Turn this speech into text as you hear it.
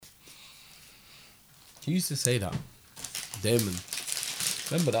You used to say that, Damon.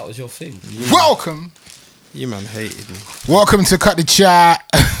 Remember that was your thing. Welcome. You man hated me. Welcome to Cut the Chat.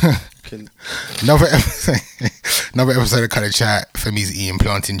 Another episode of Cut the Chat. Femi's eating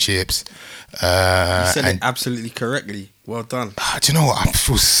plantain chips. You said it absolutely correctly. Well done. Do you know what? I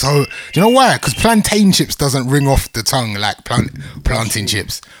feel so. Do you know why? Because plantain chips doesn't ring off the tongue like plantain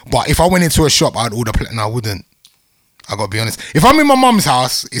chips. But if I went into a shop, I'd order. No, I wouldn't. I gotta be honest. If I'm in my mum's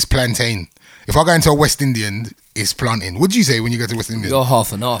house, it's plantain. If I go into a West Indian, it's plantain. What do you say when you go to West Indian? You're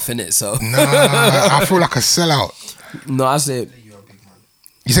half and half, innit? So. Nah, I feel like a sellout. No, I say.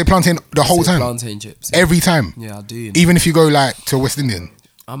 You say plantain the whole time? Plantain chips. Yeah. Every time? Yeah, I do. Even if you go like to a West Indian?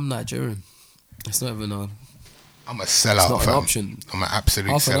 I'm Nigerian. It's not even a... I'm a sellout. It's not fam. an option. I'm an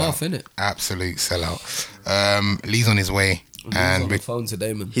absolute half sellout. Half and half, innit? Absolute sellout. Lee's on his way. He's and on the phone to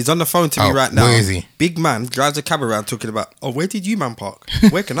Damon. He's on the phone to me right now. Where is he? Big man drives a cab around talking about, where did you man park?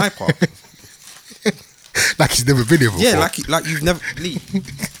 Where can I park? Like he's never been here before. Yeah, like you've never... Lee,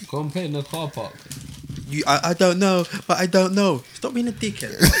 Go and play in the car park. I don't know, but I don't know. Stop being a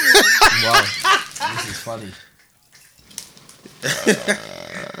dickhead. Wow. This is funny.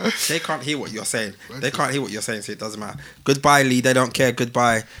 They can't hear what you're saying. They can't hear what you're saying, so it doesn't matter. Goodbye, Lee. They don't care.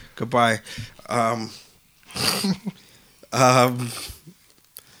 Goodbye.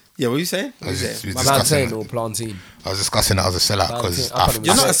 Yeah, what are you saying? What are you saying? Plantain or plantain? I was discussing that as a sellout because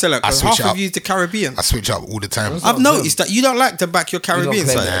You're not a sellout because half of you is the Caribbean. I switch up all the time. I've noticed that you don't like to back your Caribbean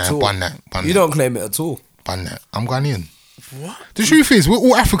side. Bun that. You don't claim it at all. Bun that. I'm Ghanaian. What? The truth is, we're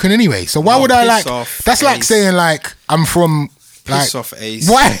all African anyway. So why would I like? That's like saying like I'm from. Like, piss off, Ace.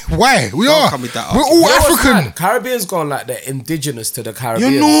 Why? We Don't are. come with that We're all argument. African. Caribbean's gone like they're indigenous to the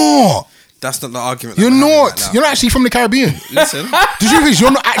Caribbean. You're not. That's not the argument. You're not. You're not actually from the Caribbean. Listen. The truth is,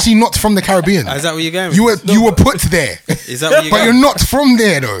 you're not actually not from the Caribbean. Is that where you're going with You were put there. Is that where you're But going? you're not from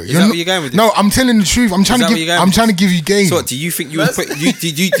there though. Is that where you're going with this? No, I'm telling the truth. I'm trying to give you game. So, do you think you was put?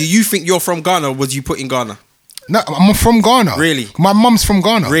 Do you think you're from Ghana? Or was you put in Ghana? No, I'm from Ghana. Really? My mum's from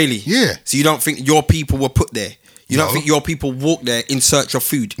Ghana. Really? Yeah. So you don't think your people were put there? You don't think your people walked there in search of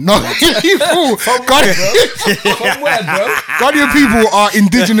food? No, you fool. From where, bro? Ghanaian people are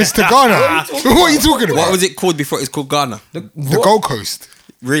indigenous to Ghana. What are you talking about? What was it called before it's called Ghana? The Gold Coast.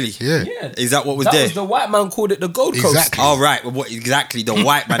 Really? Yeah. Is that what was that there? Was the white man called it the Gold Coast. Exactly. Oh, right. What exactly? The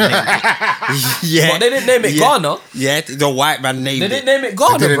white man named it. Yeah. But they didn't name it Ghana. Yeah, the white man named it. They didn't name it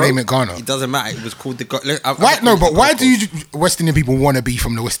Ghana, They didn't bro. name it Ghana. It doesn't matter. It was called the... Why do you West Indian people want to be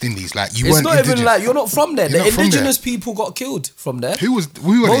from the West Indies? Like you It's weren't not indigenous. even like you're not from there. You're The not from indigenous people got killed from there. Who were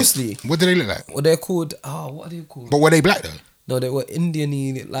Mostly. they? What did they look like? Well, they're called. What are they called? But were they black though? No, they were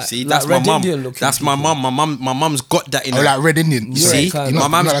Indian-y, like. See, like that's Red my mum. Indian looking That's my people. mum. My mum's got that in her. Like Red Indian. Yeah, See? kind My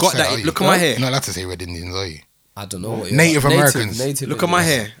of. mum's got that. Look at my hair. You're not allowed to say Red Indians, are you? I don't know what Native Americans. Native Look at my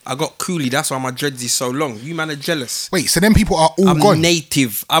hair. I got coolie. That's why my dreads is so long. You man are jealous. Wait, so them people are all I'm gone?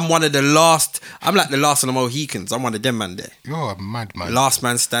 native. I'm one of the last. I'm like the last of the Mohicans. I'm one of them man there. You're a mad man. Last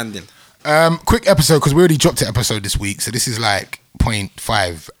man standing. Quick episode because we already dropped an episode this week, so this is like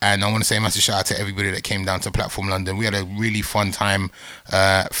 0.5, and I want to say a massive shout out to everybody that came down to Platform London. We had a really fun time.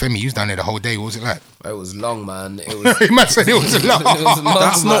 Femi, you was down there the whole day. What was it like? It was long, man. It was. He must say it was a lot.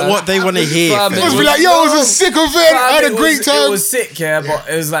 That's not what they want to hear. Fam, Must be like, yo, it was a sick event. I had a great time. It was sick, yeah, but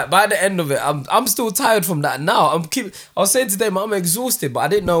it was like by the end of it, I'm still tired from that now. I was saying to them, I'm exhausted, but I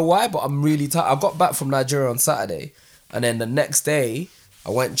didn't know why. But I'm really tired. I got back from Nigeria on Saturday, and then the next day I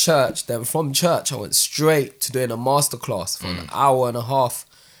went church. Then from church, I went straight to doing a masterclass for an hour and a half,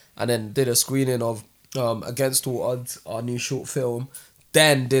 and then did a screening of Against All Odds, our new short film.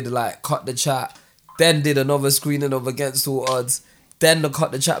 Then did like Cut the Chat. Then did another screening of Against All Odds. Then the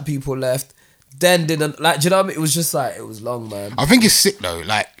Cut the Chat people left. Then did do you know what I mean? It was just like, it was long, man. I think it's sick though.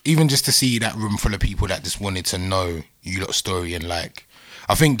 Like even just to see that room full of people that just wanted to know you lot's story, and like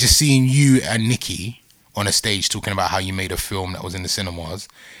I think just seeing you and Nikki on a stage talking about how you made a film that was in the cinemas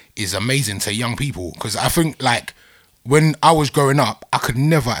is amazing to young people, because I think like when I was growing up, I could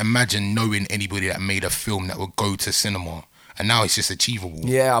never imagine knowing anybody that made a film that would go to cinema. And now it's just achievable.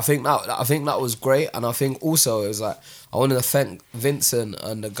 Yeah, I think that was great, and I think also it was like I wanted to thank Vincent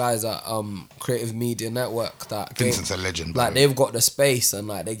and the guys at Creative Media Network that Vincent's a legend, bro. Like they've got the space, and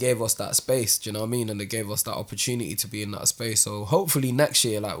like they gave us that space. Do you know what I mean? And they gave us that opportunity to be in that space. So hopefully next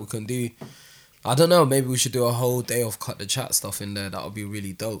year, like we can do. I don't know, maybe we should do a whole day of Cut the Chat stuff in there. That would be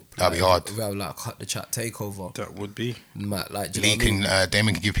really dope. That'd be hard. If we have like Cut the Chat takeover. That would be. Like, Lee can,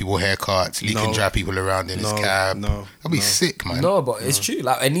 Damon can give people haircuts. Lee can drive people around in his cab. That'd be sick, man. No, but it's true.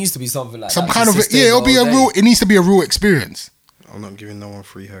 Like it needs to be something like some that. kind of it'll be a real. It needs to be a real experience. I'm not giving no one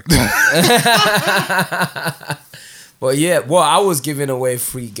free haircut. But yeah, well, I was giving away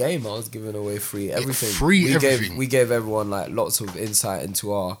free game. I was giving away free everything. Everything. We gave everyone like lots of insight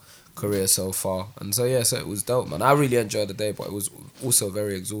into our career so far, and so yeah, so it was dope, man. I really enjoyed the day, but it was also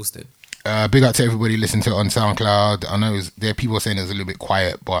very exhausting. Big up to everybody listening to it on SoundCloud. I know there are people saying it was a little bit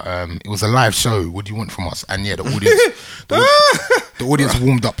quiet, but it was a live show. What do you want from us? And yeah, the audience, the audience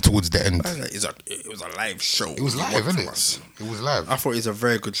warmed up towards the end. It was a live show. It was live, isn't it? It was live. I thought it was a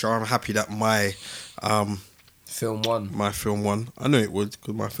very good show. I'm happy that my Film won. My film won. I knew it would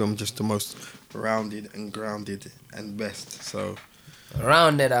because my film just the most rounded and grounded and best. So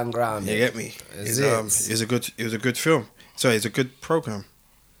Rounded and grounded. you get me. It Is was a good film. Sorry, it's a good program.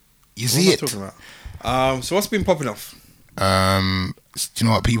 You What see am I it? talking about? So what's been popping off? Do you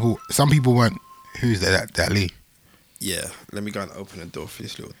know what? Some people weren't. Who's that Lee? Yeah, let me go and open the door for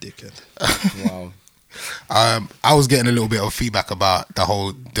this little dickhead. Wow. I was getting a little bit of feedback about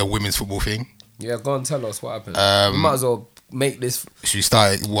the women's football thing. Yeah, go and tell us what happened. We might as well make this Should we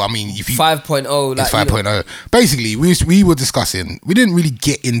start? Well, I mean, if you 5.0. Like, it's 5.0. Basically, we were discussing. We didn't really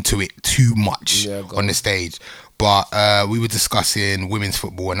get into it too much on the stage, but we were discussing women's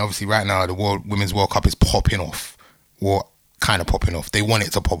football, and obviously, right now, the Women's World Cup is popping off, or kind of popping off. They want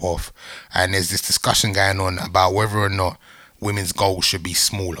it to pop off, and there's this discussion going on about whether or not women's goals should be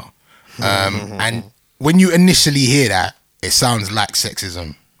smaller. And when you initially hear that, it sounds like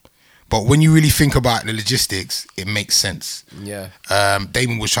sexism. But when you really think about the logistics, it makes sense. Yeah.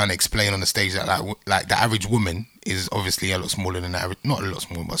 Damon was trying to explain on the stage that like the average woman is obviously a lot smaller than the average, not a lot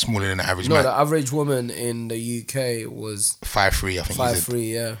smaller, but smaller than the average No, man. the average woman in the UK was 5'3", I think.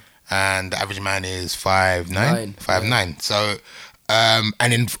 5'3", yeah. And the average man is 5'9", Nine. 5'9". So, and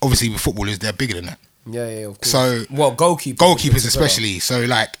then obviously with footballers, they're bigger than that. Yeah, of course. So well, goalkeepers especially. So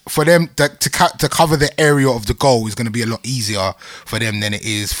like for them to cover the area of the goal is going to be a lot easier for them than it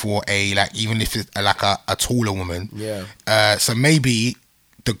is for even if it's like a taller woman. Yeah. So maybe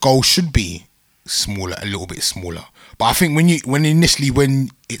the goal should be smaller, a little bit smaller. But I think when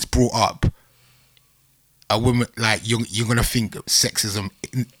it's brought up, a woman like you're gonna think sexism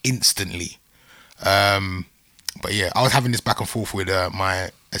instantly. But yeah, I was having this back and forth with my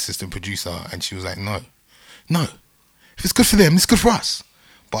assistant producer, and she was like, "No, if it's good for them, it's good for us."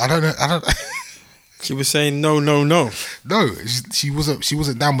 But I don't. She was saying no. No, she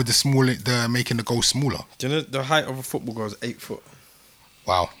wasn't down with the making the goal smaller. Do you know the height of a football goal is 8 foot?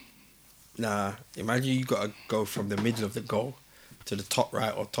 Wow. Nah, imagine you got to go from the middle of the goal to the top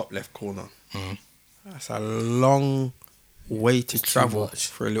right or top left corner. Mm. That's a long way to travel much.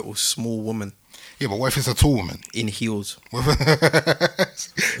 for a little small woman Yeah, but what if it's a tall woman? in heels Yeah, that's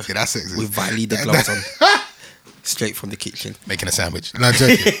sexist. with Violida gloves on, straight from the kitchen. Making a sandwich. No, I'm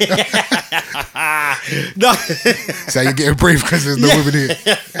joking. No, So you're getting brave because there's no women here.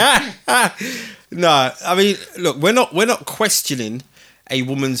 no. I mean, look, we're not questioning a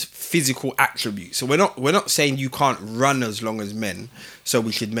woman's physical attributes. So we're not saying you can't run as long as men. So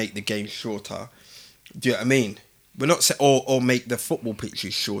we should make the game shorter. Do you know what I mean? We're not or make the football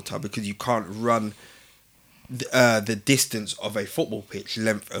pitches shorter because you can't run the distance of a football pitch,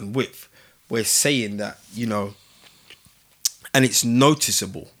 length and width. We're saying that, and it's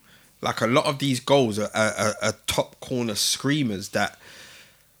noticeable. Like a lot of these goals are top corner screamers that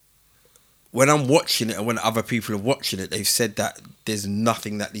when I'm watching it and when other people are watching it, they've said that there's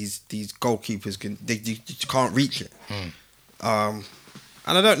nothing that these goalkeepers they can't reach it.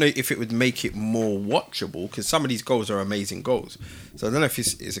 And I don't know if it would make it more watchable because some of these goals are amazing goals. So I don't know if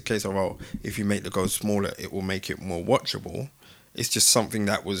it's a case of, if you make the goals smaller, it will make it more watchable. It's just something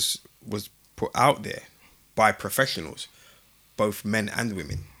that was put out there by professionals, both men and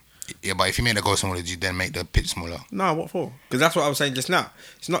women. Yeah, but if you make the goal smaller, did you then make the pitch smaller? No, what for? Because that's what I was saying just now.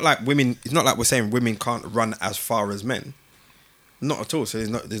 It's not like we're saying women can't run as far as men. Not at all. So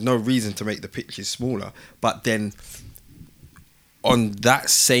there's no reason to make the pitches smaller. But then, on that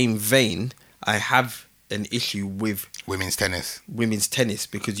same vein, I have an issue with Women's tennis.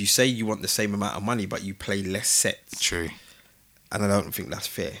 Because you say you want the same amount of money, but you play less sets. True. And I don't think that's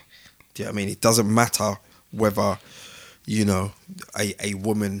fair. Do you know what I mean? It doesn't matter whether, a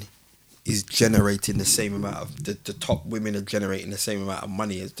woman is generating the same amount of the top women are generating the same amount of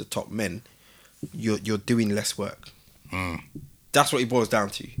money as the top men. You're doing less work. That's what it boils down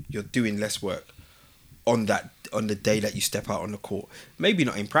to. You're doing less work on the day that you step out on the court. Maybe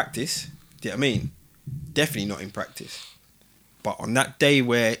not in practice. Do you know what I mean? Definitely not in practice. But on that day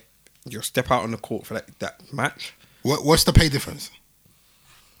where you'll step out on the court for that match. What's the pay difference?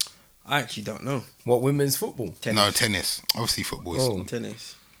 I actually don't know. What, women's football? Tennis. No, tennis. Obviously football is... Oh.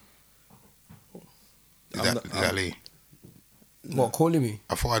 Tennis. Is that Lee? What, calling me?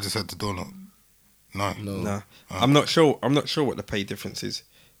 I thought I just heard the door knock. No. No, I'm not sure. I'm not sure what the pay difference is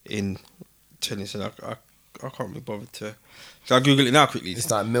in tennis. And I can't be bothered to. Shall I Google it now quickly? It's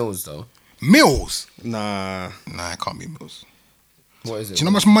like Mills though. Mills? Nah. Nah, it can't be Mills. What is it? Do you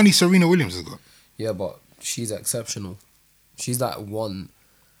know how much money Serena Williams has got? Yeah, but she's exceptional. She's like one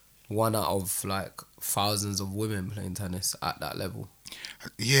out of like thousands of women playing tennis at that level.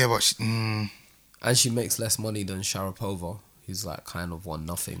 Yeah, but And she makes less money than Sharapova, who's like kind of won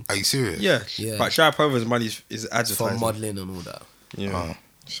nothing. are you serious? Yeah. Yeah. But Sharapova's money is For advertising. modelling and all that. Yeah. Oh.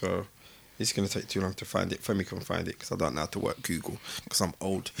 So it's gonna take too long to find it. Femi can find it because I don't know how to work Google because I'm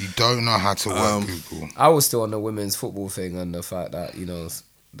old. You don't know how to work Google. I was still on the women's football thing and the fact that, you know,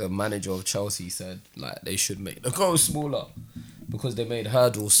 the manager of Chelsea said like they should make the goals smaller because they made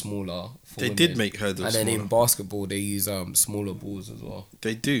hurdles smaller. For They women. did make hurdles and then smaller. in basketball they use smaller balls as well.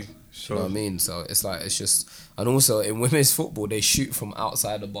 They do. You So know what I mean? So it's like it's just, and also in women's football they shoot from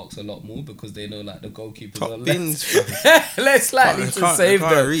outside the box a lot more because they know like the goalkeepers top are bins. less likely They to can't- save they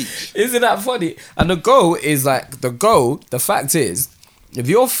can't them. reach. Isn't that funny? And the goal is like the fact is, if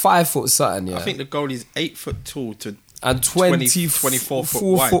you're 5 foot something, yeah, I think the goal is 8 foot tall to and 24 24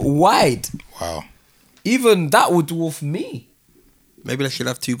 foot foot wide, Wow. even that would dwarf me. maybe they should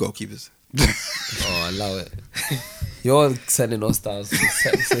have 2 goalkeepers. Oh, I love it. You're sending us down some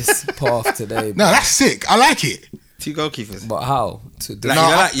sexist path today. No, that's sick. I like it. 2 goalkeepers. But how? To do Like,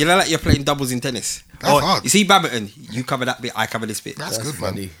 No, you know, like you're playing doubles in tennis. That's Or, hard. You see badminton, you cover that bit, I cover this bit. That's good,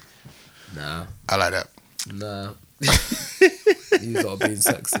 man. funny. Nah. I like that. Nah. You lot being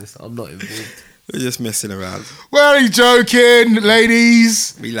sexist. I'm not involved. We're just messing around. Well, you joking,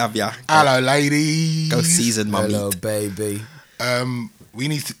 ladies? We love ya. Hello, ladies. Go season, mummy. Hello, baby. We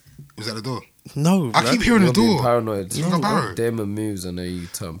need to. Was that the door? No, I keep hearing the You're being door. paranoid. You got paranoid? Damon moves and then you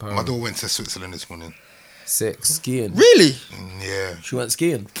turn My paranoid. daughter went to Switzerland this morning. Sick. Skiing. Really? Yeah. She went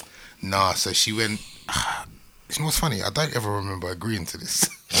skiing. Nah, so she went. You know what's funny? I don't ever remember agreeing to this.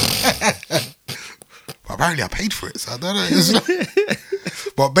 But apparently I paid for it, so I don't know. It's like-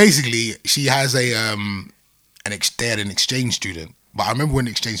 but basically, she has they had an exchange student. But I remember when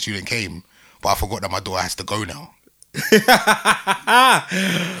the exchange student came, but I forgot that my daughter has to go now. So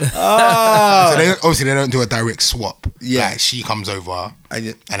obviously they don't do a direct swap. Yeah. Like, she comes over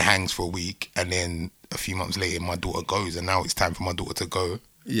And and hangs for a week, and then a few months later my daughter goes, and now it's time for my daughter to go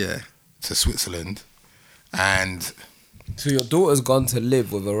yeah. to Switzerland. And So your daughter's gone to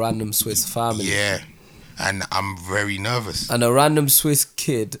live with a random Swiss family. yeah, and I'm very nervous. And a random Swiss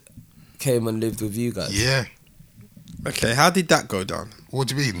kid came and lived with you guys. Yeah. Okay, how did that go down? What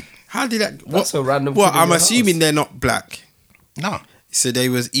do you mean? How did that? That's a random Well, kid in I'm your assuming house. they're not black. No, So they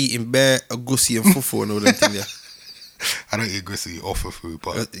was eating bear, agusi and fufu and all them things. Yeah. I don't eat grisly or for food,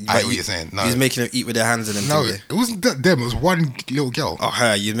 but But I hear what you're saying. No, You was making them eat with their hands and them no, things. it wasn't them. It was one little girl. Oh,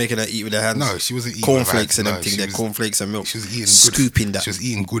 her, you're making her eat with their hands. No, she wasn't eating with her cornflakes and hands. everything. No, They're she was- cornflakes and milk. She was eating scooping that. She was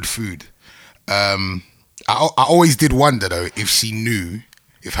eating good food. I always did wonder though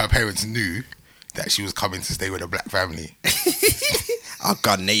if her parents knew that she was coming to stay with a black family. Our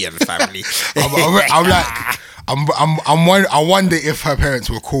Ghanaian family. I'm like, I wonder if her parents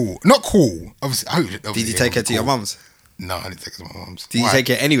were cool. Not cool. Obviously, Did you take her to your mum's? No, I didn't take her to my mum's. Did you Why? take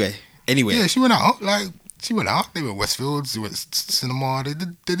her anyway? Anyway. Yeah, she went out. She went out. They went Westfields. They went cinema.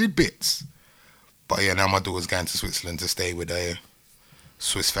 They did bits. But yeah, now my daughter's going to Switzerland to stay with a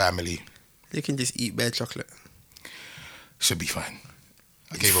Swiss family. You can just eat bare chocolate. Should be fine.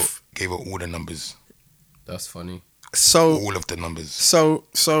 I gave her all the numbers, That's funny. So, all of the numbers.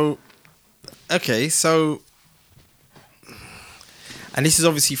 okay, so, and this is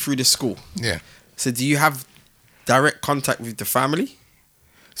obviously through the school. Yeah. So do you have direct contact with the family?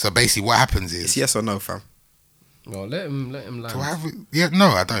 So basically, what happens It's is. yes or no, fam? Well, let him land. Do I have? Yeah, no,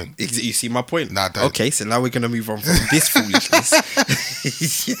 I don't. You see my point? No, I don't. Okay, so now we're going to move on from this foolishness.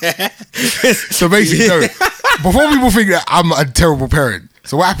 Yeah. So basically, no. Before people think that I'm a terrible parent,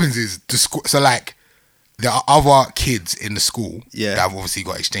 so what happens is the school. So like, there are other kids in the school Yeah. that have obviously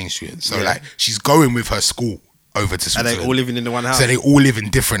got exchange students. So Yeah. like, she's going with her school over to Are Switzerland. they all living in the one house? So they all live in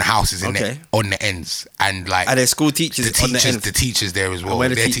different houses Okay. on the ends, and like Are there school teachers the on the teachers, ends? the teachers there as well. And where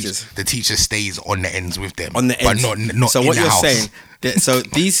the Their teachers? the teacher stays on the ends with them, On the ends. but not So in what the you're house. saying? So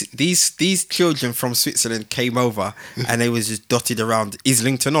these children from Switzerland came over and they was just dotted around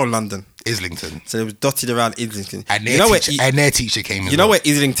Islington or London. Islington, So they was dotted around Islington. and their You know teacher, and their teacher came. As you know well.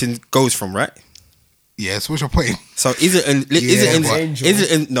 where Islington goes from, right? Yeah, so what's your point? So Islington, but-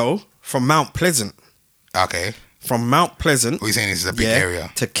 Islington, no, from Mount Pleasant. Okay, From Mount Pleasant, what are you saying? This is a big yeah,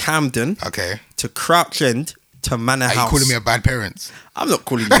 area. to Camden, Okay, to Crouch End, to Manor are you House. calling me a bad parent? I'm not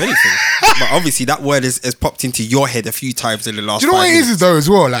calling you anything. But obviously that word has popped into your head a few times in the last Do you know 5 what it minutes. is though as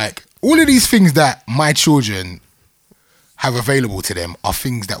well? Like, all of these things that my children have available to them are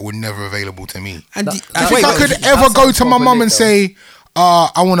things that were never available to me. And That- the- that- If wait, I could that ever sounds go to my proper mum lit, and though. say,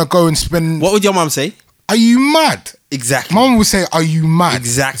 I want to go and spend. what would your mum say? Are you mad? Exactly. Mum would say, are you mad?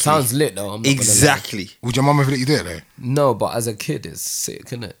 Exactly. Sounds lit though. I'm not gonna lie. Exactly. Would your mum ever let you do it though? No, but as a kid, it's sick,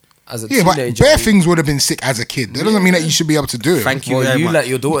 isn't it? As a Yeah, but teenager, bare things would have been sick as a kid. That doesn't mean that you should be able to do it. Thank you well, very you much. let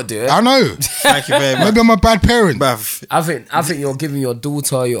your daughter do it. I know. Thank you very much. Maybe I'm a bad parent. Bruv. I think you're giving your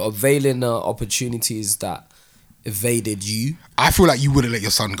daughter, you're availing opportunities that evaded you, I feel like you wouldn't let your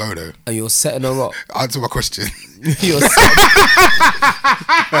son go though. and you're setting her up. Answer my question.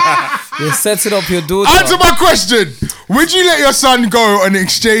 You're setting up your daughter. Answer my question. Would you let your son go on an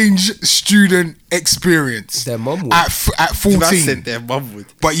exchange student experience Their mum would. at I 14? said their mum would.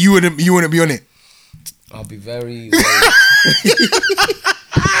 But you wouldn't be on it. I'll be very.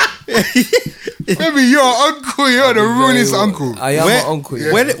 Maybe your uncle, you're the ruinest uncle. I am an uncle.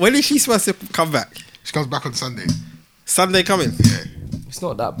 Yeah. When is she supposed to come back? She comes back on Sunday. Sunday coming. Yeah. It's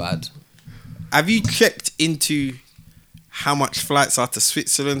not that bad. Have you checked into how much flights are to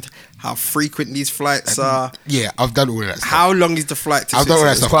Switzerland? How frequent these flights are? Yeah, I've done all of that stuff. How long is the flight to I've done all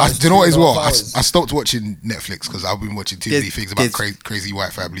that Switzerland? stuff. Do you know what as well? 2.5 hours. I stopped watching Netflix because I've been watching too many There's- things about there's- crazy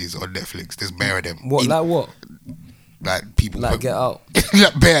white families on Netflix. There's bare of them. What? Like what? Like people Like Get Out.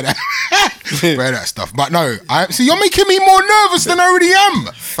 like bare that bare that stuff. But no, I see you're making me more nervous than I already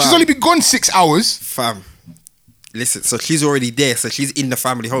am. She's only been gone 6 hours. Fam. Listen, so she's already there. So she's in the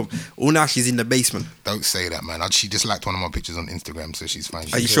family home. All now she's in the basement. Don't say that, man. She just liked one of my pictures on Instagram, so she's fine.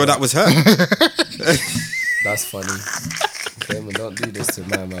 Are you sure that was her? That's funny. Okay, man, don't do this to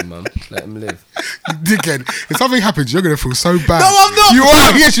my man. Let him live. Dickhead, if something happens, you're gonna feel so bad. No, I'm not. You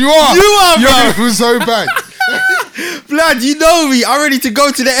are. Yes, you are. You are, You're bro. gonna feel so bad. Blood, you know me. I'm ready to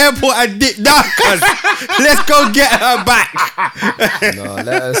go to the airport and dip down, cuz. Let's go get her back. No,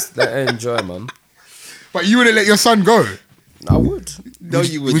 let her enjoy, man. But you wouldn't let your son go. I would. No,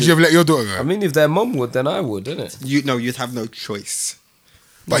 you Would wouldn't. you ever let your daughter I go? mean, if their mum would, then I would, innit? You'd have no choice.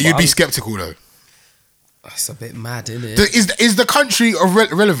 But No, you'd but be I'm- skeptical though. It's a bit mad, innit? Is the country of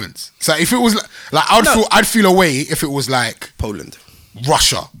relevance? So if it was like I'd feel away if it was like Poland.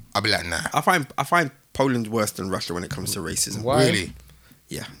 Russia. I'd be like, nah. I find Poland worse than Russia when it comes to racism. Why? Really?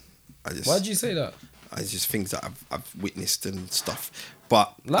 Yeah. Why'd you say that? I just things that I've witnessed and stuff.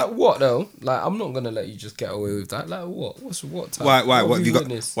 But Like what though? Like I'm not gonna let you just get away with that. Like what? What type? why what have you got?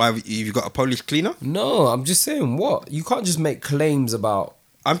 witnessed? Why have you got a Polish cleaner? No, I'm just saying what? You can't just make claims about.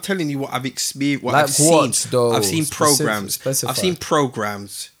 I'm telling you what I've experienced. What Like I've seen. what, though? I've seen programs. Specify. I've seen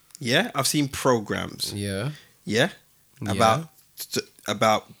programs. Yeah, I've seen programs. Yeah. Yeah, Yeah.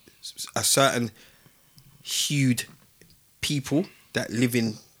 about a certain hued people that live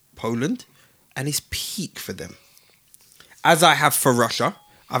in Poland, and it's peak for them. As I have for Russia,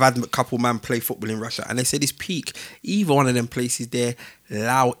 I've had a couple man play football in Russia, and they said it's peak. Either one of them places there,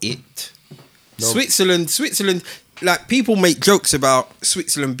 allow it. No. Switzerland. Like people make jokes about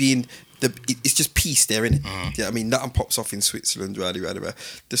Switzerland being it's just peace there, innit? Yeah, I mean nothing pops off in Switzerland, right.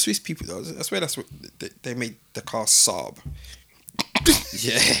 The Swiss people, though, I swear that's what they made the car Saab.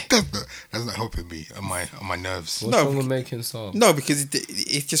 Yeah. That's not helping me on my nerves. What's No, wrong with making song? No, because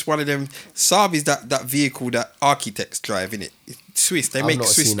it's just one of them. Saab is that vehicle that architects drive, innit? It's Swiss. They I've make not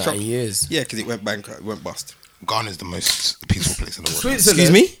Swiss seen that truck. in years. Yeah, because it went bankrupt, it went bust. Ghana's the most peaceful place in the world. Switzerland.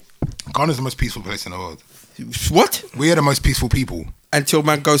 Excuse me? Ghana's the most peaceful place in the world. What? We are the most peaceful people. Until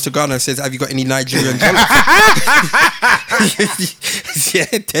man goes to Ghana and says, "Have you got any Nigerian jollof?" Yeah,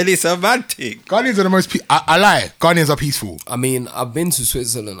 tell it's a mad thing. Ghanaians are the most. I lie. Ghanaians are peaceful. I mean, I've been to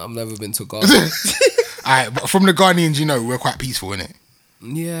Switzerland. I've never been to Ghana. Alright, but from the Ghanaians, you know, we're quite peaceful, innit?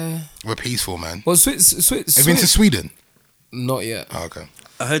 Yeah. We're peaceful, man. Well, Have you been to Sweden? Not yet. Oh, okay.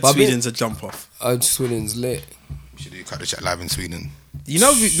 I heard But I mean- Sweden's a jump off. Sweden's lit. We should do Cut the Chat live in Sweden. You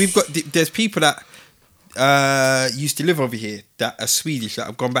know, we've got there's people that used to live over here that are Swedish that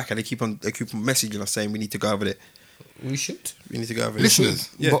have gone back and they keep on messaging us saying we need to go over there. We should. We need to go over there. Listeners.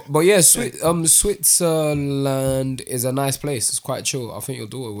 Yeah. But yeah, Switzerland is a nice place. It's quite chill. I think your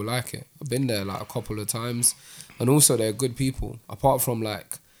daughter will like it. I've been there like a couple of times, and also they're good people. Apart from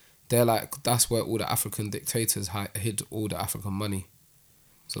like, they're like that's where all the African dictators hid all the African money.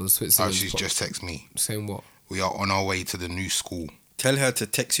 So the Oh, Switzerland. she's just text me. saying what? We are on our way to the new school. Tell her to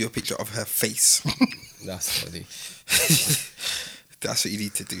text you a picture of her face. That's funny. That's what you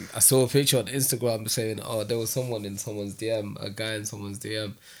need to do. I saw a picture on Instagram saying, "Oh, there was someone in someone's DM, a guy in someone's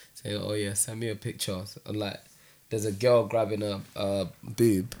DM, saying, oh yeah, send me a picture." And like, there's a girl grabbing a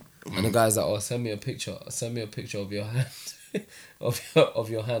boob, and the guy's like, "Oh, send me a picture of your hand, of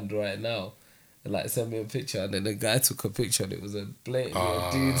your hand right now." and like sent me a picture, and then the guy took a picture, and it was a blatantly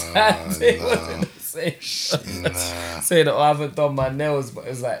a dude's hand. It wasn't the same. Saying that I haven't done my nails, but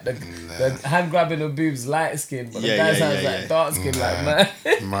it's like the hand grabbing the boobs light skin, but the guy's hand's like dark skin, like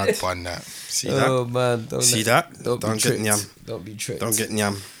man. Mad fun that. See that? Oh man, don't Don't be get tricked. nyam. Don't be tricked. Don't get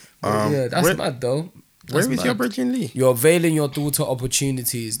nyam. Yeah, that's mad though. Where That's is your mad. Bridging Lee? You're availing your daughter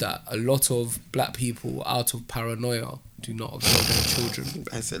opportunities that a lot of black people, out of paranoia, do not avail their children.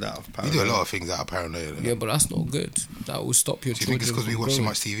 I said that of We power. do a lot of things out of paranoia. Yeah, but that's not good. That will stop your Do you think children. it's because we from watch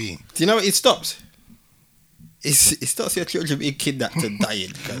too growing. much TV? Do you know what it stops? It stops your children being kidnapped and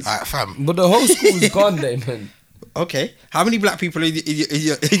dying. Cause, Alright, fam. But the whole school's gone, then, man. okay, how many black people in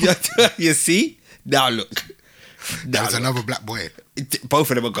your you see? Now look. Now There's look. another black boy.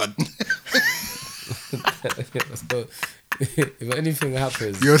 Both of them are gone. So, if anything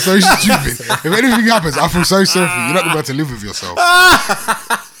happens, You're so stupid. If anything happens, I feel so sorry for you. You're not going to be able to live with yourself.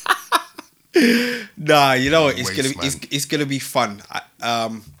 Nah, you know what? It's Waste, gonna man. it's gonna be fun. I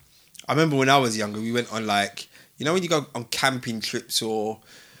remember when I was younger, we went on like when you go on camping trips or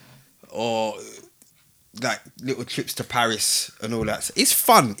like little trips to Paris and all that. It's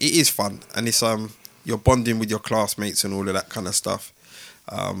fun. It is fun, and it's you're bonding with your classmates and all of that kind of stuff.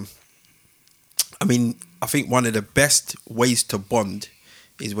 I mean, I think one of the best ways to bond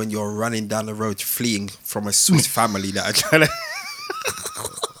is when you're running down the road fleeing from a Swiss family that are trying to.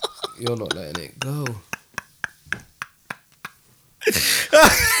 you're not letting it go.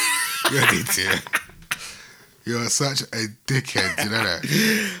 You're an idiot. You're such a dickhead. You know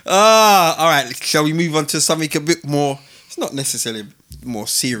that? All right. Shall we move on to something a bit more? It's not necessarily more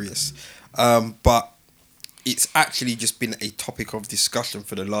serious, but it's actually just been a topic of discussion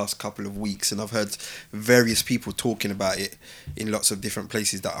for the last couple of weeks, and I've heard various people talking about it in lots of different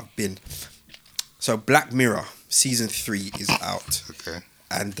places that I've been. So, Black Mirror season 3 is out, Okay.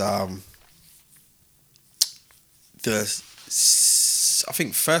 and I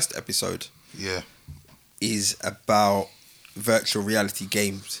think first episode Yeah. is about virtual reality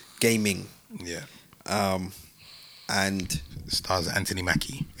gaming. Yeah. And Stars Anthony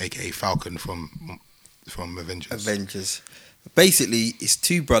Mackie, aka Falcon from Avengers. Avengers. Basically, it's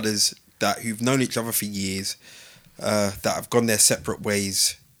two brothers who've known each other for years, that have gone their separate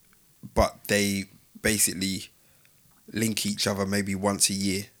ways, but they basically link each other maybe once a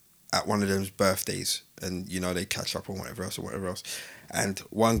year at one of them's birthdays, and they catch up on whatever else. And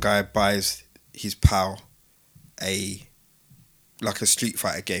one guy buys his pal a Street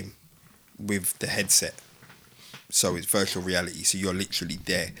Fighter game with the headset, so it's virtual reality, so you're literally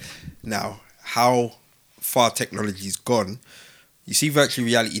there. Now, how far technology's gone, you see virtual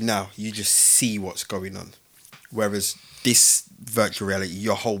reality now, you just see what's going on, whereas this virtual reality,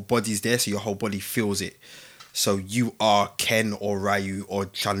 your whole body's there, so your whole body feels it, so you are Ken or Ryu or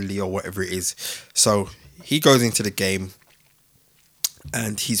Chun-Li or whatever it is. So he goes into the game,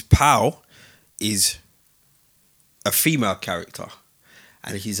 and his pal is a female character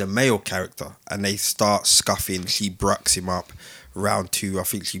and he's a male character, and they start scuffing. She brucks him up. Round 2, I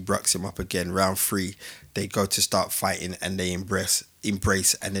think she brucks him up again. Round 3, they go to start fighting, and they embrace,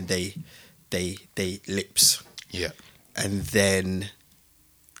 and then they lips. Yeah. And then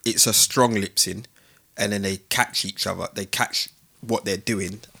it's a strong lipsing, and then they catch each other. They catch what they're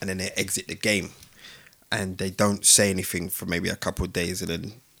doing, and then they exit the game, and they don't say anything for maybe a couple of days, and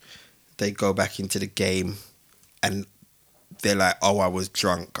then they go back into the game, and they're like, oh, I was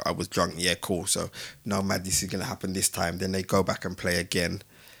drunk. Yeah, cool. So, no, man, this is going to happen this time. Then they go back and play again,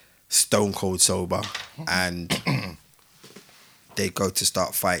 stone cold sober, and they go to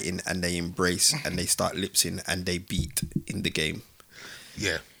start fighting, and they embrace, and they start lipsing, and they beat in the game.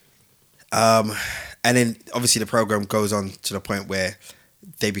 Yeah. And then, obviously, the program goes on to the point where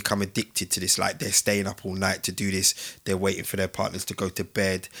they become addicted to this. Like, they're staying up all night to do this. They're waiting for their partners to go to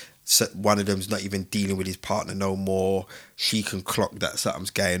bed. So one of them's not even dealing with his partner no more. She can clock that something's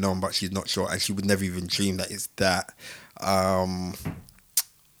going on, but she's not sure, and she would never even dream that it's that.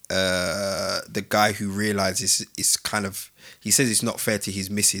 The guy who realizes it's kind of, he says it's not fair to his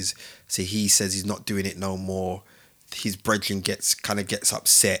missus, so he says he's not doing it no more. His brethren gets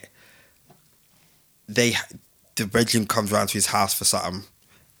upset. The brethren comes round to his house for something,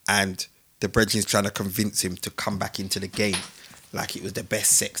 and the brethren's trying to convince him to come back into the game, like it was the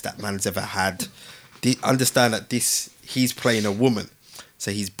best sex that man's ever had. Understand that he's playing a woman.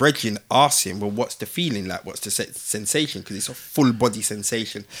 So his brethren asks him, well, what's the feeling like? What's the sensation? Because it's a full body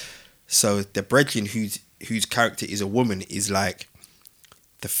sensation. So the brethren whose character is a woman is like,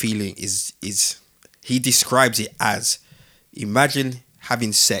 the feeling is he describes it as, imagine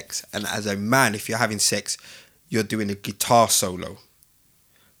having sex, and as a man, if you're having sex, you're doing a guitar solo.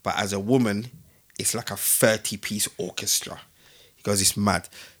 But as a woman, it's like a 30-piece orchestra. He goes, it's mad.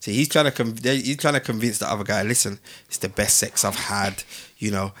 So he's trying to convince the other guy, listen, it's the best sex I've had.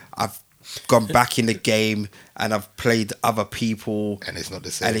 You know, I've gone back in the game and I've played other people, and it's not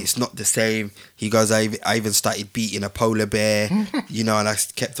the same. He goes, I even started beating a polar bear, you know, and I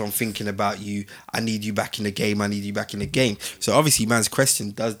kept on thinking about you. I need you back in the game. So obviously, man's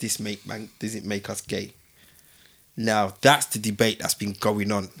question: does it make us gay? Now that's the debate that's been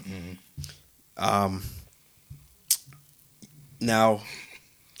going on. Now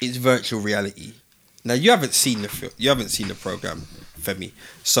it's virtual reality. Now you haven't seen the program, Femi.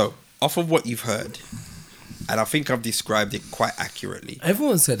 So off of what you've heard, and I think I've described it quite accurately.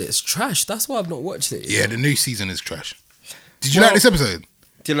 Everyone said it's trash. That's why I've not watched it. Yeah, the new season is trash. Did you like this episode?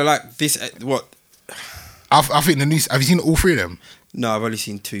 Did I like this? What? I think the new. Have you seen all three of them? No, I've only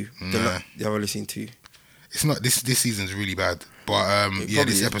seen two. Nah. I've only seen two. It's not this season's really bad. But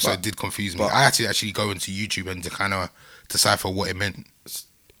this episode did confuse me. I had to actually go into YouTube and to kind of decipher what it meant.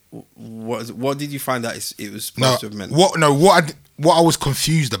 What did you find out it was supposed to have meant? What I was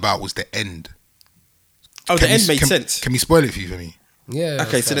confused about was the end. Oh, the end made sense. Can we spoil it for you, for me? Yeah.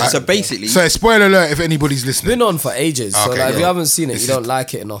 Okay, so basically... So spoiler alert if anybody's listening. It's been on for ages, so Okay, if you haven't seen it, you don't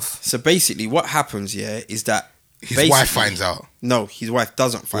like it enough. So basically what happens, is that... His wife finds out. No, his wife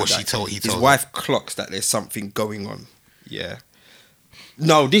doesn't find out. He told his wife clocks that there's something going on. Yeah.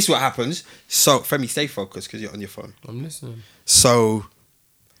 No, this is what happens. So, Femi, stay focused because you're on your phone. I'm listening. So,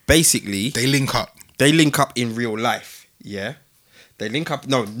 basically... They link up. They link up in real life, yeah? They link up...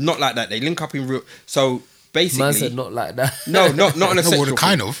 No, not like that. They link up in real... So, basically... Man said not like that. No, not on a sexual thing.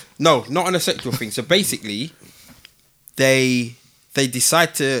 Kind of. No, not on a sexual thing. So, basically, they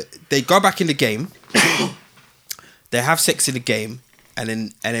decide to... They go back in the game. They have sex in the game.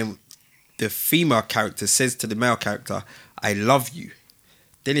 And then the female character says to the male character, I love you.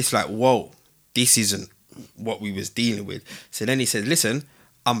 Then it's like, whoa, this isn't what we was dealing with. So then he says, listen,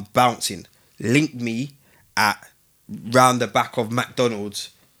 I'm bouncing. Link me at round the back of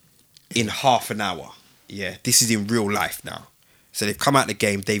McDonald's in half an hour. Yeah, this is in real life now. So they've come out the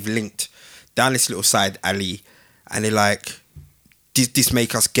game, they've linked down this little side alley, and they're like, this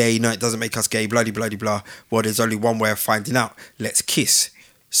make us gay? No, it doesn't make us gay, bloody, bloody, blah. Well, there's only one way of finding out. Let's kiss.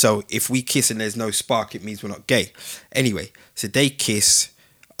 So if we kiss and there's no spark, it means we're not gay. Anyway, so they kiss.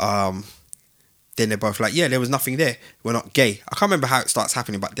 Then they're both like, yeah, there was nothing there. We're not gay. I can't remember how it starts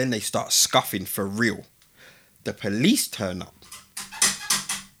happening, but then they start scuffing for real. The police turn up.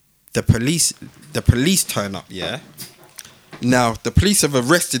 The police turn up, yeah? Now, the police have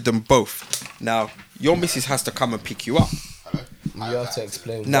arrested them both. Now, your missus has to come and pick you up. You have to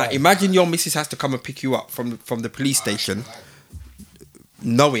explain. Now, why. imagine your missus has to come and pick you up from the police station,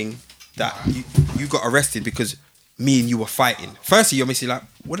 knowing that you got arrested because me and you were fighting. Firstly, your missus is like,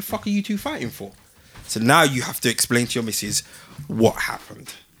 what the fuck are you two fighting for? So now you have to explain to your missus what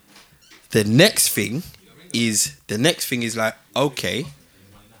happened. The next thing is like, okay.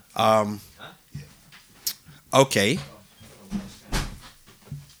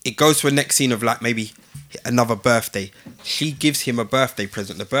 It goes to a next scene of like maybe another birthday. She gives him a birthday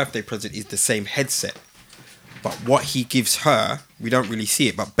present. The birthday present is the same headset. But what he gives her, we don't really see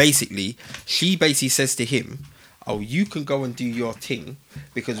it. But she basically says to him, oh, you can go and do your thing.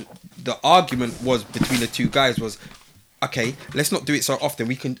 Because the argument was between the two guys was, okay, let's not do it so often.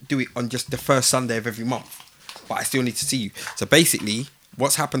 We can do it on just the first Sunday of every month. But I still need to see you. So basically,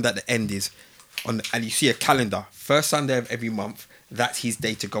 what's happened at the end is, and you see a calendar, first Sunday of every month, that's his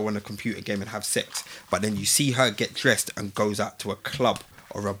day to go on a computer game and have sex. But then you see her get dressed and goes out to a club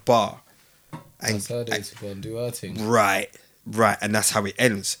or a bar. And, that's her day to go and do her thing. Right. And that's how it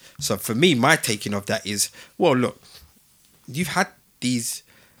ends. So for me, my taking of that is, well, look, you've had these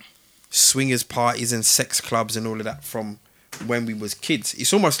swingers parties and sex clubs and all of that from when we was kids.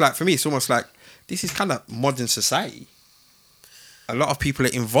 It's almost like, for me, this is kind of modern society. A lot of people are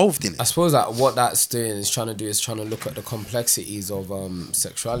involved in it. I suppose that what that's doing is trying to look at the complexities of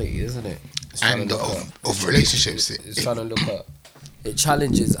sexuality, isn't it? And of relationships. It's trying to look at, it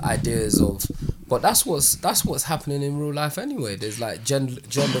challenges ideas of, but that's what's happening in real life anyway. There's like gender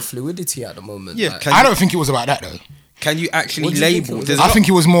fluidity at the moment. Yeah, like, I don't think it was about that though. Can you actually What do you think label? it was? I think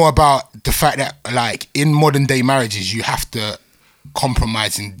it was more about the fact that like in modern day marriages you have to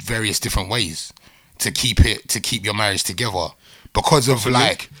compromise in various different ways to keep your marriage together. Because of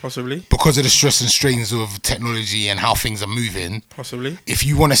Possibly. because of the stress and strains of technology and how things are moving. Possibly. If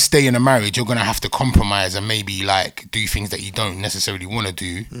you want to stay in a marriage, you're gonna have to compromise and maybe like do things that you don't necessarily want to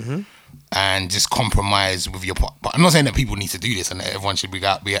do, and just compromise with your partner. But I'm not saying that people need to do this and that everyone should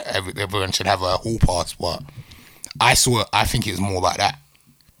everyone should have a hall pass. But I think it was more about that.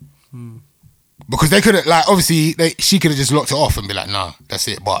 Because they could have, like, obviously, she could have just locked it off and be like, nah, that's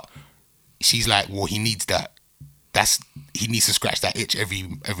it. But she's like, well, he needs that. He needs to scratch that itch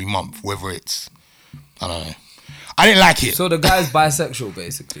every month, whether it's, I don't know. I didn't like it. So the guy's bisexual,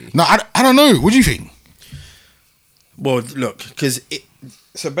 basically. No, I don't know. What do you think? Well, look, because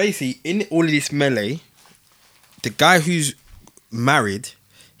so basically, in all of this melee, the guy who's married,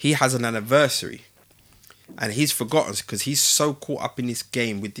 he has an anniversary. And he's forgotten because he's so caught up in this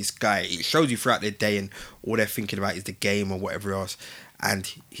game with this guy. It shows you throughout their day and all they're thinking about is the game or whatever else. And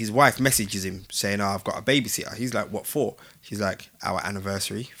his wife messages him saying, oh, I've got a babysitter. He's like, what for? She's like, our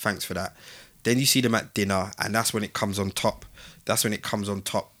anniversary. Thanks for that. Then you see them at dinner and that's when it comes on top. That's when it comes on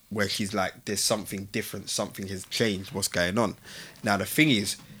top where she's like, there's something different. Something has changed. What's going on? Now, the thing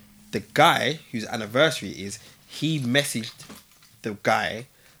is, the guy whose anniversary is, he messaged the guy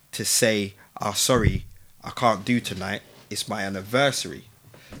to say, oh, sorry, I can't do tonight. It's my anniversary.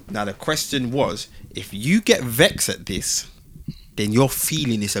 Now, the question was, if you get vexed at this, then you're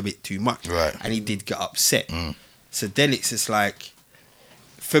feeling this a bit too much. Right. And he did get upset. So then it's just like,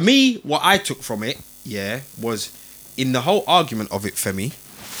 for me, what I took from it, was in the whole argument of it for me,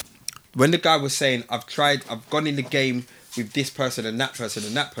 when the guy was saying, I've gone in the game with this person and that person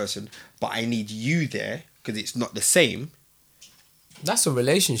and that person, but I need you there because it's not the same. That's a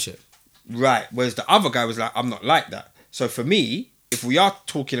relationship. Right. Whereas the other guy was like, I'm not like that. So for me, if we are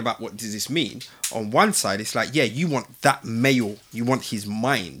talking about what does this mean, on one side, it's like, yeah, you want that male. You want his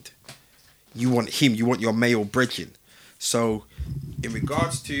mind. You want him. You want your male brethren. So in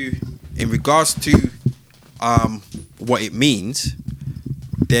regards to what it means,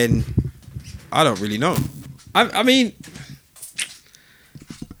 then I don't really know. I mean,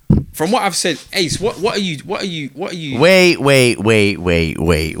 from what I've said, Ace, what are you? Wait.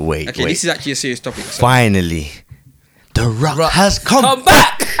 Okay, this is actually a serious topic. So. Finally, The Rock has come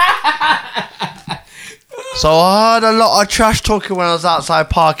back. So I heard a lot of trash talking when I was outside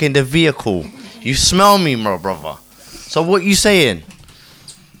parking the vehicle. You smell me, my brother. So what you saying?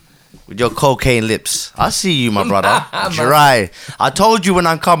 With your cocaine lips. I see you, my brother. Dry. I told you when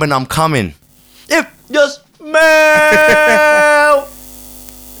I'm coming, I'm coming. If you smell.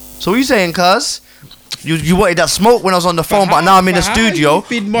 So what you saying, cuz? You wanted that smoke when I was on the phone, but now I'm in the studio.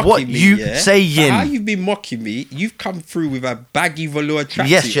 What you saying? How you been mocking me? You've come through with a baggy velour tracksuit.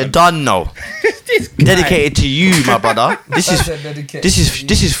 Yes, you're done now. Dedicated to you, my brother. This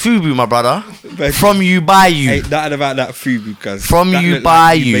is Fubu, my brother. From you, by you. Ain't nothing about that Fubu, cuz. From you,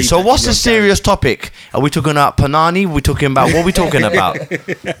 by you. So what's the serious topic? Are we talking about Panani? We talking about what we talking about?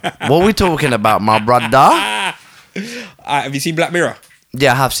 What we talking about, my brother? Have you seen Black Mirror?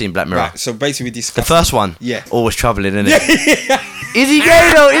 Yeah, I have seen Black Mirror. Right, so basically we discussed the first one. Yeah. Always travelling, innit? Is he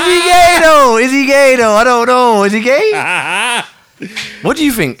gay though? Is he gay though? Is he gay though? I don't know. Is he gay? What do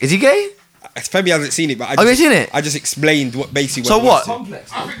you think? Is he gay? Femi hasn't seen it, but you seen it? I just explained what basically. So what?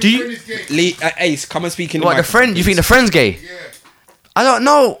 Do you? Ace, come and speak in. What, the friend? You think the friend's gay? Yeah. I don't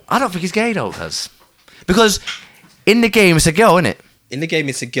know. I don't think he's gay though, because in the game it's a girl, innit? In the game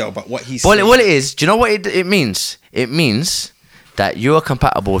it's a girl, but what he's well, it is. Do you know what it means? It means that you are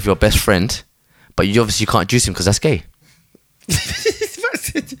compatible with your best friend, but you obviously can't juice him because that's gay. Do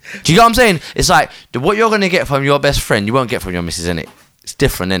you get what I'm saying? It's like what you're gonna get from your best friend, you won't get from your missus, innit? It's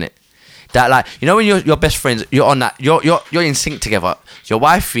different, innit? That, like, you know, when you're your best friends, you're on that, you're in sync together. Your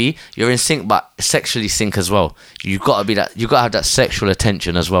wifey, you're in sync, but sexually sync as well. You gotta have that sexual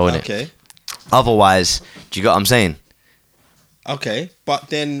attention as well, innit? Okay. Otherwise, do you get what I'm saying? Okay, but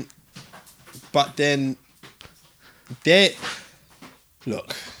then, there.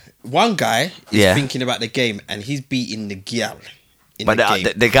 Look, one guy is thinking about the game and he's beating the girl. But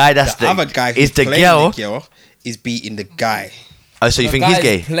the guy that's the other guy is the girl girl is beating the guy. Oh, so you think he's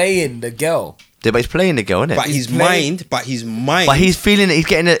gay? Playing the girl. Yeah, but he's playing the girl, isn't it? But his mind. But he's feeling it. He's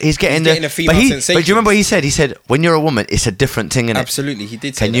getting the female sensation. But do you remember he said when you're a woman, it's a different thing, innit? Absolutely, he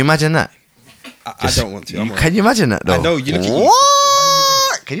did say Can you imagine that? I don't want to. Can you imagine that though? I know, you look at you.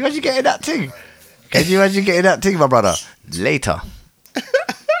 What? Can you imagine getting that thing? Can you imagine getting that thing, my brother? Later.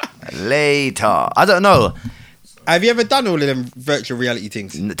 I don't know. Have you ever done all of them virtual reality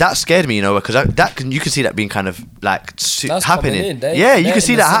things? That scared me, you know, because you can see that being kind of like happening. You can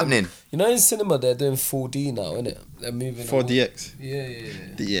see that happening. You know, in cinema they're doing 4D now, innit? They're moving 4DX.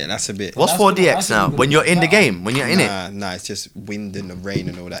 Yeah, that's a bit. What's 4DX now? When you're in the game, when you're in it. Nah, it's just wind and the rain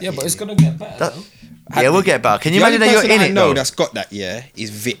and all that. Yeah, but it's gonna get better. Yeah, we'll get better. Can you imagine that you're in it? No, that's got that. Yeah, is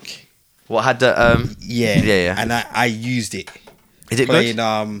Vic. What had the Yeah. And I used it. Is it playing,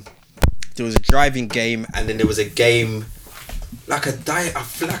 good? There was a driving game, and then there was a game like a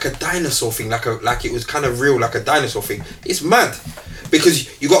dinosaur thing, like it was kind of real, like a dinosaur thing. It's mad.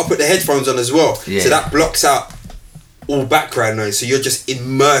 because you got to put the headphones on as well. Yeah. So that blocks out all background noise. So you're just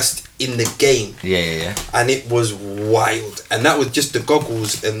immersed in the game. Yeah. And it was wild. And that was just the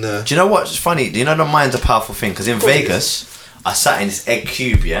goggles and the... Do you know what's funny? Do you know the mind's a powerful thing? Because in Vegas, I sat in this egg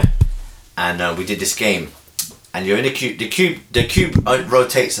cube, yeah, and we did this game. And you're in the cube. The cube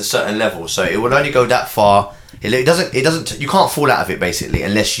rotates a certain level, so it will only go that far. It doesn't. You can't fall out of it basically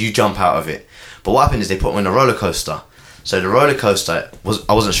unless you jump out of it. But what happened is they put me on a roller coaster. So the roller coaster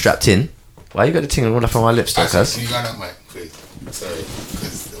I wasn't strapped in. Why you got the thing all up on my lips, though, cuz? Can you go up, mate, please? Sorry,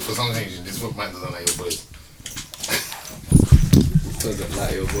 because for some reason this mic doesn't like your voice. Doesn't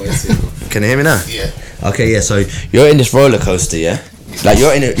like your voice. Can you hear me now? Yeah. Okay, yeah. So you're in this roller coaster, yeah. Like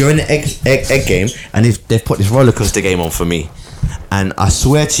you're in the egg game, and they've put this roller coaster game on for me, and I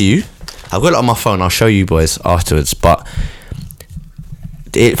swear to you, I've got it on my phone. I'll show you boys afterwards, but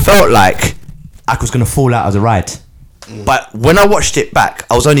it felt like I was gonna fall out of the ride. But when I watched it back,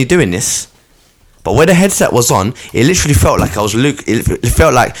 I was only doing this. But when the headset was on, it literally felt like I was Luke. It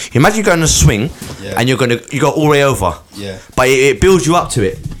felt like, imagine you go on a swing, and you go all the way over. Yeah. But it builds you up to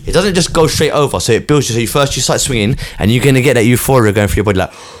it. It doesn't just go straight over. So it builds you. So you start swinging, and you're gonna get that euphoria going through your body,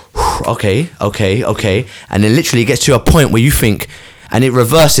 like, okay, and then literally it gets to a point where you think, and it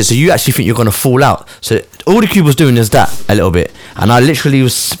reverses. So you actually think you're gonna fall out. So all the cube was doing is that a little bit, and I literally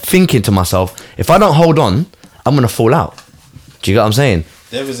was thinking to myself, if I don't hold on, I'm gonna fall out. Do you get what I'm saying?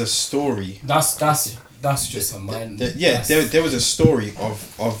 There was a story. That's just a mind. There was a story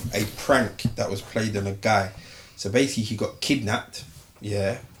of a prank that was played on a guy. So basically, he got kidnapped.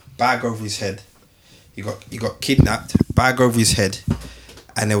 Yeah, bag over his head. He got kidnapped, bag over his head,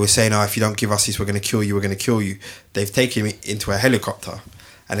 and they were saying, "Oh, if you don't give us this, we're gonna kill you. We're gonna kill you." They've taken him into a helicopter,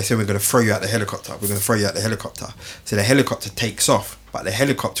 and they said, "We're gonna throw you out the helicopter. We're gonna throw you out the helicopter." So the helicopter takes off, but the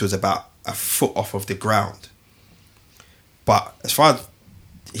helicopter was about a foot off of the ground. But as far as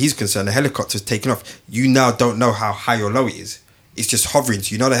he's concerned, the helicopter's taken off. You now don't know how high or low it is. It's just hovering,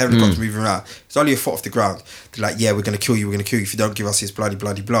 so you know the helicopter's moving around. It's only a foot off the ground. They're like, yeah, we're going to kill you if you don't give us this bloody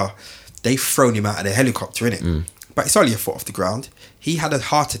blah. They've thrown him out of the helicopter, innit? But it's only a foot off the ground. He had a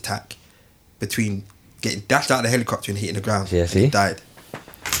heart attack between getting dashed out of the helicopter and hitting the ground. Yeah, and see? he died.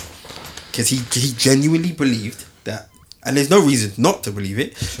 Because he genuinely believed that, and there's no reason not to believe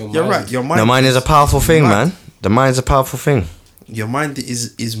it. You're right, your mind... The mind is a powerful thing, mad. man. The mind is a powerful thing. Your mind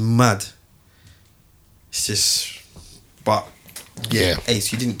is mad. It's just, but Yeah.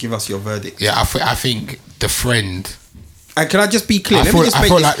 Ace, you didn't give us your verdict. Yeah, I think the friend. And can I just be clear? I Let thought- me just I make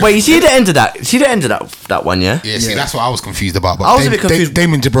thought this like- clear. Wait, you see the end of that? See the end of that one, yeah? Yeah, see, Yeah. that's what I was confused about. But I was a bit confused.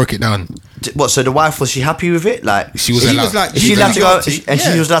 Damon just broke it down. What? So the wife, was she happy with it? Like, She was He allowed. was like, is she you allowed to go? guilty. And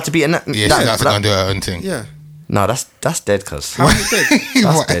she was allowed to be in that? Yeah, she's allowed to go and do her own thing. Yeah. No, that's dead, cuz. How is it dead?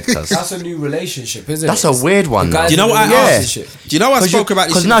 That's What? dead, cuz. That's a new relationship, isn't That's it? a weird one, The though. guy's Do you know in a what I new asked? relationship. Do you know I spoke about this?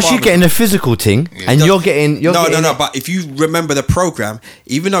 Because in now the she's barber- getting the physical thing, and you're getting. No. But if you remember the program,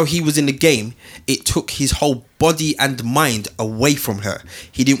 even though he was in the game, it took his whole body and mind away from her.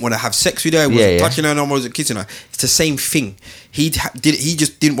 He didn't want to have sex with her. He wasn't touching her no more. Wasn't kissing her. It's the same thing. He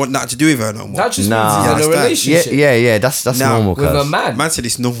just didn't want nothing to do with her no more. That just Nah. means he's in a Understand? relationship Yeah. That's Now, normal, with a cuz. man. Man said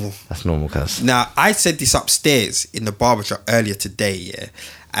it's normal. That's normal, cuz. Now, I said this upstairs in the barbershop earlier today, yeah.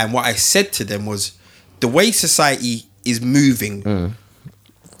 And what I said to them was, the way society is moving,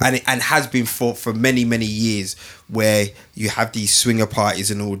 and has been for many, many years, where you have these swinger parties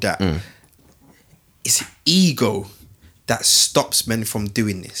and all that, it's ego that stops men from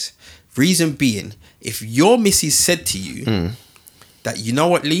doing this. Reason being, if your missus said to you that, you know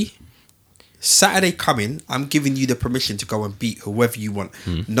what, Lee? Saturday coming, I'm giving you the permission to go and beat whoever you want.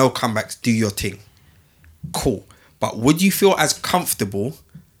 No comebacks, do your thing. Cool. But would you feel as comfortable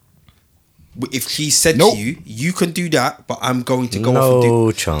if she said Nope. to you, you can do that, but I'm going to go off and do...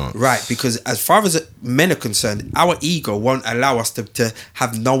 No chance. Right, because as far as men are concerned, our ego won't allow us to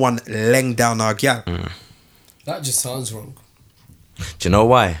have no one laying down our gal. That just sounds wrong. Do you know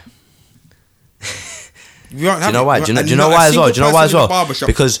why? We won't Do you have know it. why? Do you And know not a why as well? single Do you know why as person in the well? barbershop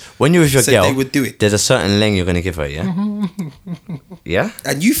Because when you're with your said girl, they would do it. there's a certain length you're gonna give her, yeah. Yeah.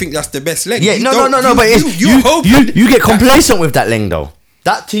 And you think that's the best leg? Yeah, You no, don't- but you hope you get complacent with that leng though.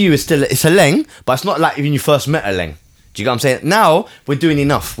 That to you is still, it's a leng, but it's not like when you first met a leng. Do you get what I'm saying? Now we're doing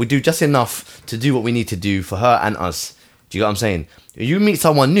enough. We do just enough to do what we need to do for her and us. Do you get what I'm saying? If you meet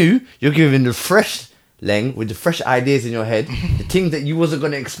someone new, you're giving the fresh leng with the fresh ideas in your head, the things that you wasn't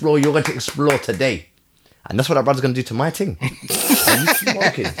going to explore, you're going to explore today. And that's what that brother's going to do to my thing. Are you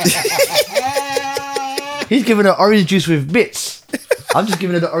smoking? He's giving her orange juice with bits. I'm just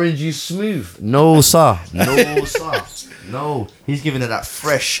giving her the orange juice smooth. No, sir. No, sir. No. He's giving her that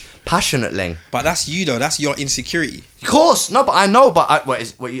fresh, passionate leng. But that's you though. That's your insecurity. Of course. No, but I know. But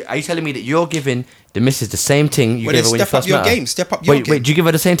are you telling me that you're giving the missus the same thing you Well, gave then her when you step up first your met her? game. Step up your game. Wait. Do you give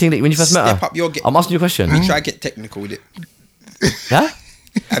her the same thing that when you first met her? Step up your game. I'm asking you a question. Let me try to get technical with it. Yeah?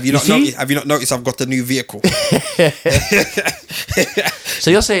 Have you not noticed I've got a new vehicle? So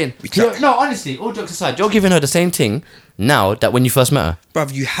you're saying... No, honestly, all jokes aside, you're giving her the same thing now that when you first met her?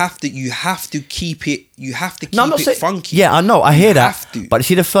 Bruv, you have to keep it. You have to keep No, I'm not it saying... funky. Yeah, I know. I hear that. have to. But you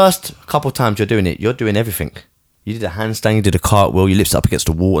see, the first couple times you're doing it, you're doing everything. You did a handstand, you did a cartwheel, you lips up against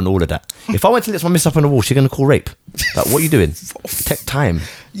the wall and all of that. If I went to lift my miss up on the wall, she's going to call rape. Like, what are you doing? Take time.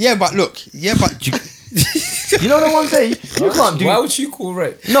 Yeah, but look. Yeah, but You know the one thing? You can't do... Why would you call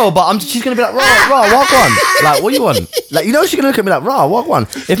rape? No, but she's gonna be like, rah, walk on. Like, what you want? Like, you know, she's gonna look at me like, rah, walk on.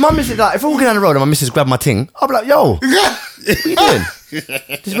 If my missus, like, if we're walking down the road and my missus grab my ting, I'll be like, yo, what are you doing?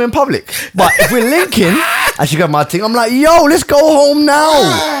 This is in public. But if we're linking and she grab my ting, I'm like, yo, let's go home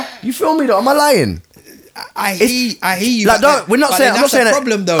now. You feel me though? Am I lying? I hear you. Like, but we're not but saying. I'm not that's saying a that-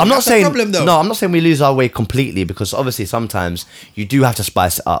 problem though. I'm not That's a saying. problem though. No, I'm not saying we lose our way completely because obviously sometimes you do have to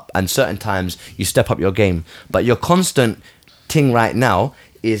spice it up, and certain times you step up your game. But your constant thing right now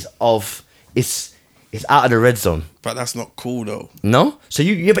is it's out of the red zone. But that's not cool though. No, so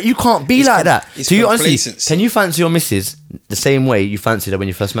but you can't be It's like that. it's So you honestly, complacency. can you fancy your missus the same way you fancied her when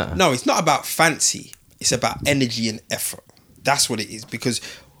you first met her? No, it's not about fancy. It's about energy and effort. That's what it is. Because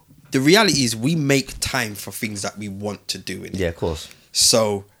the reality is we make time for things that we want to do. Yeah, of course.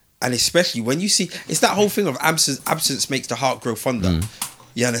 So, and especially when you see, it's that whole thing of absence makes the heart grow fonder.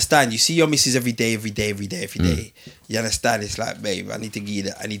 You understand? You see your missus every day. You understand? It's like, babe, I need to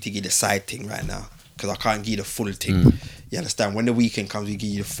give you the side thing right now because I can't give you the full thing. You understand? When the weekend comes, we give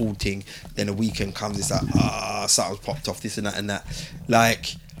you the full thing. Then the weekend comes, it's like, something's popped off, this and that and that.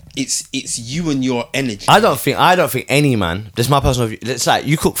 Like, it's you and your energy. I don't think any man. This is my personal view. It's like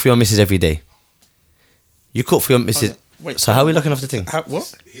you cook for your missus every day. You cook for your missus. Wait, So how are we looking off the thing?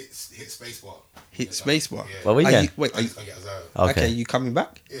 What? Hit spacebar. Hit spacebar. Yeah. Well, we Are can. you, wait, are you, Okay. okay, you coming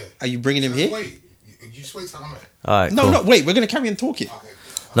back? Yeah. Are you bringing him here? Wait, you just wait till I'm here. All right. No, cool. no, wait. We're gonna carry on talking. Okay.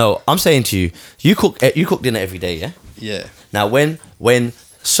 No, I'm saying to you, you cook dinner every day, yeah. Yeah. Now, when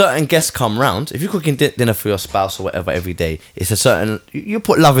certain guests come round, if you're cooking dinner for your spouse or whatever every day, it's a certain you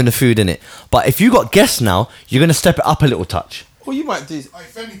put love in the food in it. But if you got guests now, you're gonna step it up a little touch. Well, you might do. Alright,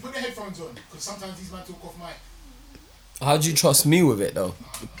 Femi, put the headphones on because sometimes these men talk off mic. How do you trust me with it though?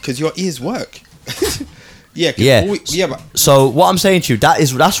 Because your ears work. Yeah. Yeah. Yeah, but So what I'm saying to you,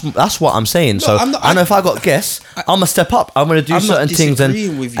 that's what I'm saying. So I'm not- I know if I got guests, I'm gonna step up. I'm gonna do I'm not certain things and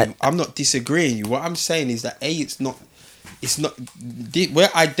disagreeing with you. I'm not disagreeing you. What I'm saying is that it's not. We're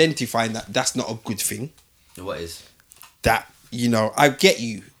identifying that that's not a good thing. what is? That I get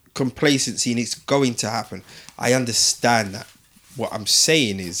you complacency and it's going to happen. I understand that. What I'm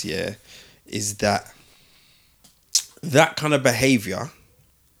saying is that kind of behavior,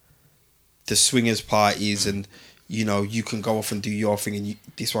 the swingers parties, and you can go off and do your thing, and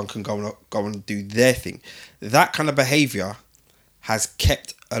this one can go and do their thing. That kind of behavior has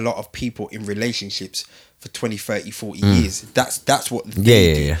kept a lot of people in relationships for 20, 30, 40 years. That's what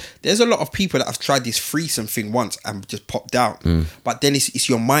they do. Yeah. There's a lot of people that have tried this threesome thing once and just popped out. But then it's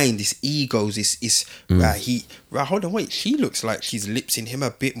your mind, it's egos, it's hold on, wait, she looks like she's lipsing him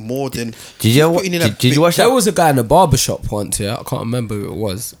a bit more than Did you watch There that? was a guy in a barbershop once, yeah. I can't remember who it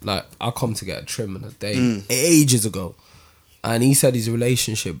was. Like, I come to get a trim in a day ages ago. And he said his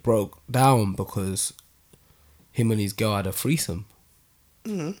relationship broke down because him and his girl had a threesome.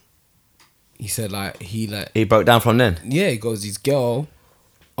 He said He broke down from then. yeah, he goes, his girl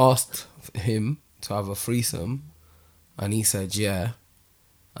asked him to have a threesome and he said yeah.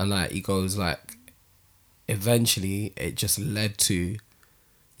 And he goes eventually it just led to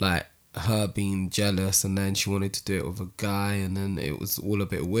her being jealous, and then she wanted to do it with a guy, and then it was all a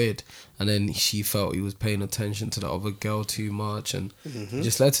bit weird, and then she felt he was paying attention to the other girl too much, and it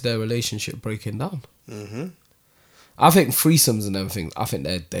just led to their relationship breaking down. I think threesomes and everything, I think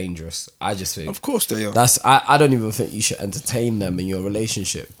they're dangerous. I just think Of course they are. I don't even think you should entertain them in your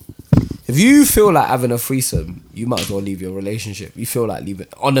relationship. If you feel like having a threesome, you might as well leave your relationship. You feel like leaving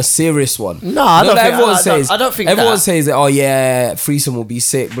on a serious one. No, I don't think- I don't think everyone that. says that. Oh yeah, threesome will be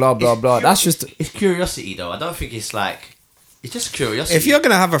sick. Blah blah blah. That's just It's curiosity though. I don't think it's just curiosity. If you're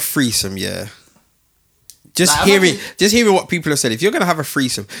gonna have a threesome, yeah. Just Like, hearing what people have said. If you're gonna have a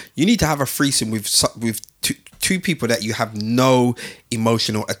threesome, you need to have a threesome with two people that you have no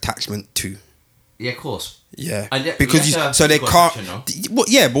emotional attachment to. Yeah, of course. Yeah, And yeah, because you have to so they have can't. connection, Well,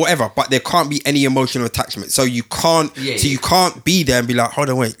 yeah, but whatever. But there can't be any emotional attachment. So you can't. Yeah, so yeah. you can't be there and be like, hold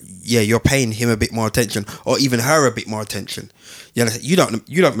on, wait. Yeah, you're paying him a bit more attention, or even her a bit more attention. You understand?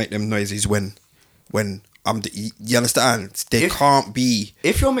 You don't make them noises when you understand? There can't be.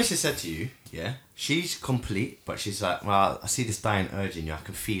 If your missus said to you, yeah, she's complete, but she's like, well, I see this dying urge in you. I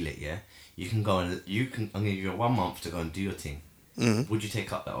can feel it. Yeah, you can go and I'm gonna give you 1 month to go and do your thing. Would you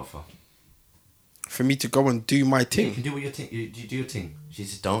take up that offer? For me to go and do my Yeah, you thing. can do what your thing. You do your thing. She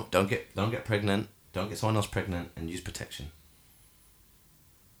says, don't get pregnant. Don't get someone else pregnant, and use protection.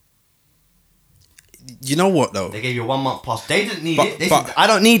 You know what though? They gave you a 1 month pass. They didn't need But- it. They but- said, I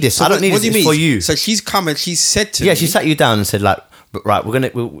don't need this. So I don't need what this. do you It's mean? for you. So she's come and she said to Yeah, me, she sat you down and said, like, right, we're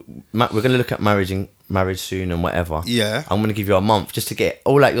gonna look at marriage soon and whatever. Yeah. I'm gonna give you a month just to get it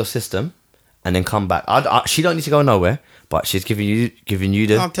all out your system, and then come back. She don't need to go nowhere, but she's giving you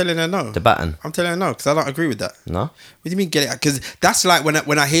I'm telling her no. the baton. I'm telling her no because I don't agree with that. No. What do you mean get it? Because that's like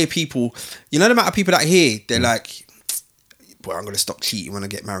when I hear people, you know the amount of people that I hear, they're like, boy, I'm going to stop cheating when I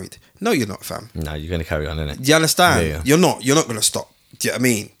get married. No, you're not, fam. No, you're gonna carry on, innit? Do you understand? Yeah, yeah. You're not going to stop. Do you know what I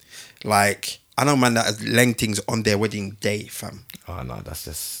mean? Like, I know man that has leng things on their wedding day, fam. Oh no, that's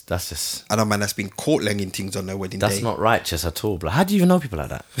just I know man that's been caught lenging things on their wedding that's day. not righteous at all. Bro. How do you even know people like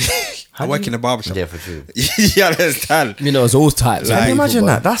that? I work in a barbershop. Yeah, for sure. You understand? You know, it's all types. Like- of Can you people, imagine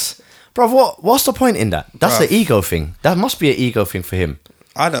bro. that? That's, bro. What's the point in that? That's Bruv. the ego thing. That must be an ego thing for him.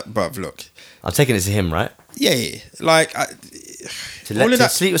 I don't, bruv, look. I'm taking it to him, right? Yeah. Like, To, all of to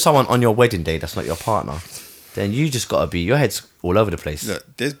that. sleep with someone on your wedding day that's not your partner, then you just gotta be, your head's all over the place.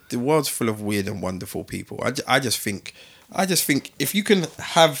 Look, the world's full of weird and wonderful people. I just think if you can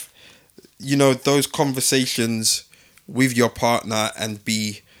have, you know, those conversations with your partner and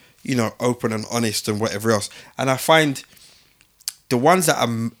be, you know, open and honest and whatever else. And I find the ones that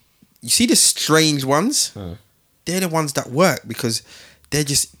you see the strange ones, they're the ones that work because they're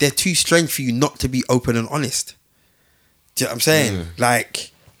too strange for you not to be open and honest. Do you know what I'm saying?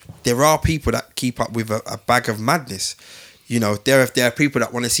 Like, there are people that keep up with a bag of madness. You know, there are people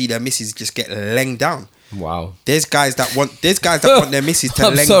that want to see their missus just get lenged down. Wow. There's guys that want their missus to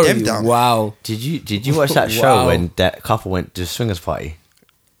I'm leng sorry. them down. Wow. Did you watch that show Wow. when that couple went to a swingers party?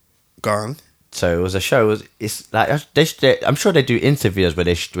 Go on. So it was a show. It's like I'm sure they do interviews where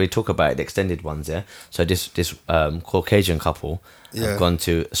they talk about it, the extended ones. Yeah. So this Caucasian couple Yeah. have gone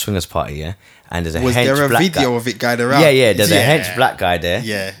to a swingers party. Yeah. And there's a Was hench there a black video guy. of it going around? Yeah. There's a hench black guy there.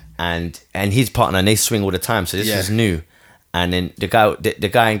 Yeah. And his partner, and they swing all the time. So this Yeah. was new. And then the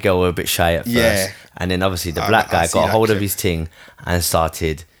guy and girl were a bit shy at first. Yeah. And then obviously the black I guy see got a that hold of clip. his ting and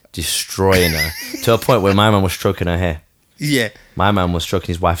started destroying her to a point where my man was stroking her hair. Yeah. My man was stroking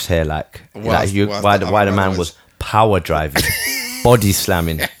his wife's hair like Whilst why the the other man man was was- power driving, body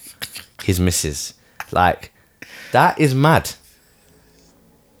slamming his missus. Like, that is mad.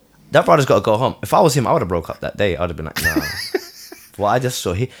 That brother's got to go home. If I was him, I would have broke up that day. I'd have been like, nah. Well, I just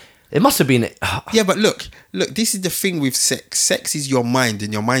saw it must have been. Yeah, but look, this is the thing with sex. Sex is your mind,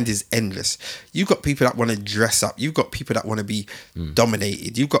 and your mind is endless. You've got people that want to dress up. You've got people that want to be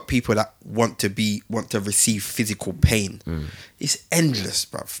dominated. You've got people that want to receive physical pain. It's endless,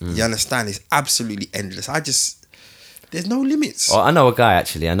 bruv. You understand? It's absolutely endless. There's no limits. Oh, I know a guy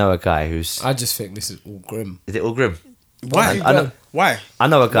actually. I know a guy who's. I just think this is all grim. Is it all grim? Why? I know. Why? I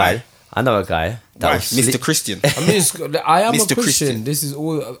know a guy. Why? I know a guy. That Why? was Mr. Christian. I mean, I am Mr. a Christian. Christian. This is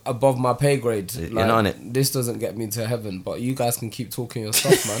all above my pay grade. You're not on it. This doesn't get me to heaven, but you guys can keep talking your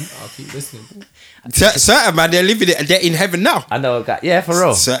stuff, man. I'll keep listening. Certain man, they're living it. They're in heaven now. I know a guy. Yeah, for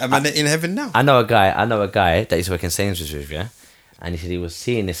real. Certain man, they're in heaven now. I know a guy that used to work in Sainsbury's with, yeah? And he said he was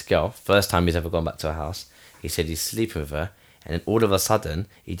seeing this girl, first time he's ever gone back to her house. He said he's sleeping with her, and then all of a sudden,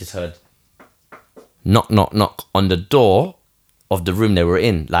 he just heard knock, knock, knock on the door of the room they were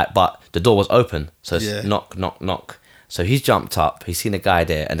in. Like, but the door was open, so it's Yeah. knock, knock, knock. So he's jumped up, he's seen a guy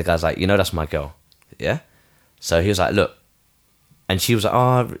there, and the guy's like, you know, that's my girl, yeah? So he was like, look. And she was like,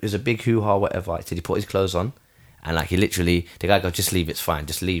 oh, it was a big hoo-ha, whatever. He said he put his clothes on, and like, he literally, the guy goes, just leave, it's fine,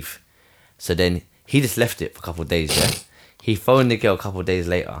 just leave. So then he just left it for a couple of days, yeah? He phoned the girl a couple of days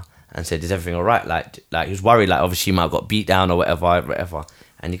later and said, is everything all right? Like he was worried, like, obviously he might have got beat down or whatever.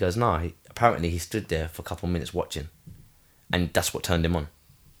 And he goes, no, apparently he stood there for a couple of minutes watching. And that's what turned him on.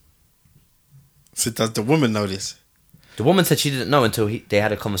 So does the woman know this? The woman said she didn't know until they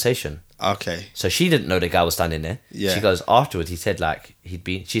had a conversation. Okay. So she didn't know the guy was standing there. Yeah. She goes, afterwards, he said, like,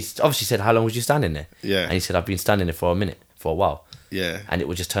 she obviously said, how long was you standing there? Yeah. And he said, I've been standing there for a while. Yeah. And it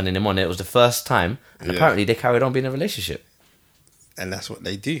was just turning him on. It was the first time. And Yeah. apparently they carried on being in a relationship. And that's what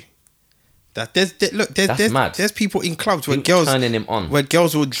they do. There's mad. people in clubs where People girls turning him on. where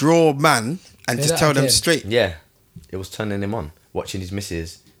girls will draw man and Say just that tell them again. straight. Yeah, it was turning him on, watching his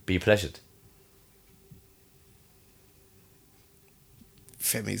missus be pleasured.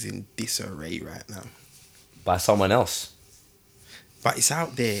 Femi's in disarray right now, By someone else. but it's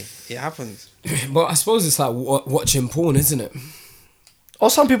out there. It happens. But I suppose it's like watching porn, isn't it? Or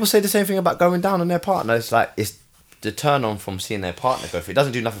some people say the same thing about going down on their partner. It's like, it's the turn on from seeing their partner go through. It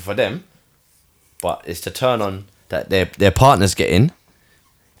doesn't do nothing for them, but it's the turn on that their partner's getting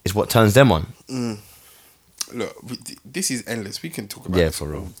is what turns them on. Look, this is endless. We can talk about Yeah, this for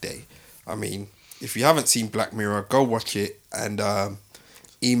real. all day. I mean, if you haven't seen Black Mirror, go watch it and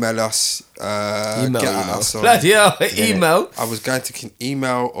email us. Get at us on, Bloody hell, email. I was going to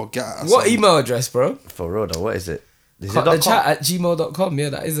email or get at us. What on- email address, bro? For real though, what is it? Is Cut it the .com? chat at gmail.com. Yeah,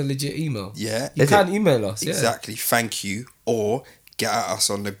 that is a legit email. Yeah, You Is can email us. Yeah. exactly. Thank you. Or get at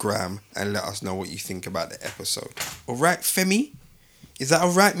us on the gram and let us know what you think about the episode. All right, Femi? Is that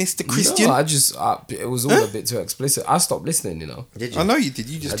all right, Mr. Christian? No, it was all a bit too explicit. I stopped listening, you know. Did I know you did.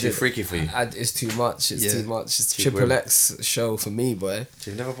 You just Too freaky for you. It's too much. It's Yeah. too much. It's Too Triple weird. X show for me, boy.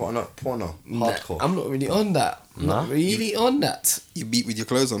 So you've never put on a porno? Nah, Hardcore? I'm not really on that. I'm not Nah? really on that. you beat with your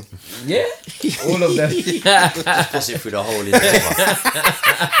clothes on. Yeah, all of them. Push it through the hole in the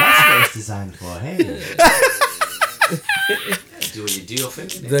That's what it's designed for, hey. Do what you do your thing.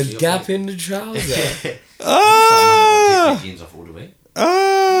 innit? Do The your gap thing. in the trouser. Ah! Take your jeans off all the way.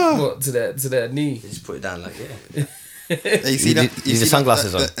 Ah! What to their knee? Just put it down like, yeah. Hey, you see You that? need- you need the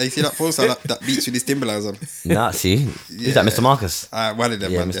sunglasses on. You see that porn star that beats with his Timberlands on? Nah, see? Who's that, Mr. Marcus? One of them.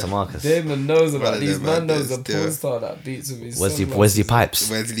 Yeah, man, Mr. Marcus. Damon knows Well, about these. them, Man man, knows a still. porn star that beats with his. Wesley sunglasses. Pipes.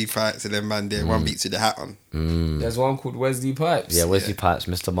 Wesley Pipes and then man there. One beats with the hat on. There's one called Wesley Pipes. Yeah, Wesley Pipes,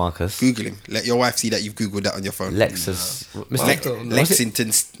 Mr. Marcus. Google him. Let your wife see that you've googled that on your phone. Lexus. Mr. Lex- Lexington.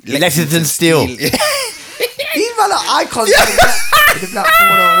 Lexington Steel. Yeah. These man are icons in the black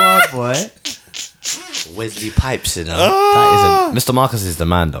porno world, boy. Wesley Pipes, you know. That isn't. Mr. Marcus is the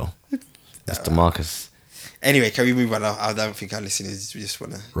man, though. Mr. Marcus. Anyway, can we move on? I don't think our listeners just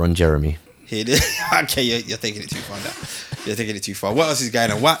want to Ron Jeremy. hear this. Okay, you're taking it too far now. You're taking it too far. What else is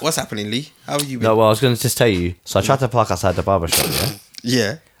going on? What's happening, Lee? How have you been? No, well, I was going to just tell you. So I tried to park outside the barber shop, yeah?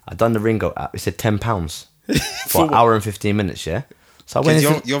 Yeah. I done the Ringo app. It said £10 For for an what? hour and 15 minutes, yeah? So I went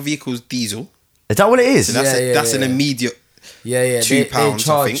Because into... your vehicle's diesel. Is that what it is? So that's, Yeah, that's an yeah. immediate. Yeah, yeah. £2, They I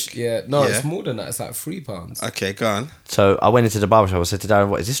charge. think. Yeah, no, Yeah. it's more than that. It's like £3. Okay, go on. So I went into the barber shop. I said to Darren,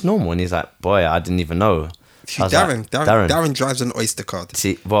 "What is this normal?" And he's like, "Boy, I didn't even know." I was like, Darren drives an Oyster card.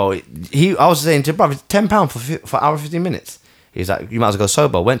 See, well, I was saying to brother, £10 for hour 15 minutes. He's like, you might as well go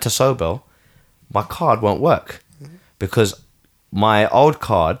Sobel. Went to Sobel, my card won't work because my old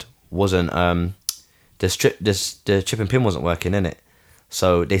card wasn't the chip and pin wasn't working in it.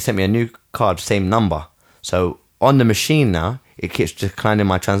 So they sent me a new card, same number. So on the machine now, it keeps declining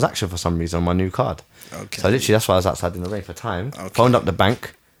my transaction for some reason on my new card. Okay. So literally, that's why I was outside in the rain for time. Okay. Phoned up the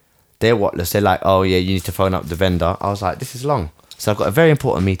bank. They're whatless. They're like, oh yeah, you need to phone up the vendor. I was like, this is long. So I've got a very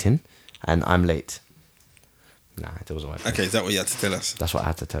important meeting and I'm late. Nah, it wasn't working. Okay, is that what you had to tell us? That's what I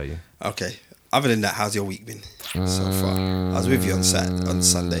had to tell you. Okay. Other than that, how's your week been so far? I was with you on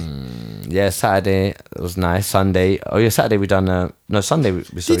Sunday. Yeah, Saturday, it was nice. Sunday. Oh yeah, Saturday we done, no, Sunday we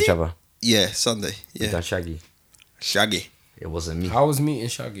saw Did each you? other. Yeah, Sunday. We Yeah. done Shaggy. Shaggy. It wasn't me. How was meeting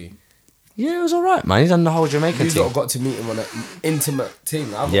Shaggy? Yeah, it was alright, man. He's done the whole Jamaican You thing. lot got to meet him on an intimate thing.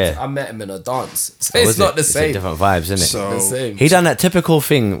 Yeah. I met him in a dance. So Oh, it's is not it? the It's same. different vibes, isn't it? So- the same. He done that typical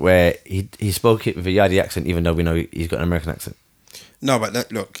thing where he spoke it with a Yardie accent, even though we know he's got an American accent. No, but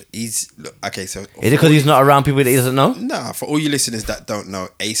look, okay. So Is it because he's not around people that he doesn't know? nah, for all you listeners that don't know,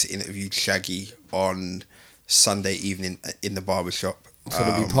 Ace interviewed Shaggy on Sunday evening in the barbershop. It's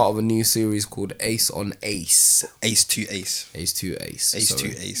going to be part of a new series called Ace on Ace. Ace to Ace. Ace to Ace. Ace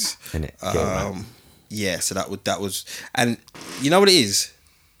sorry. to Ace. Innit? Get it right. Yeah, so that was, and you know what it is.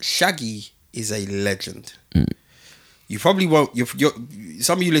 Shaggy is a legend. You probably won't. You're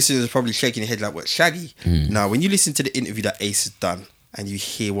some of you listeners are probably shaking your head like, "What Shaggy?" Now, when you listen to the interview that Ace has done, and you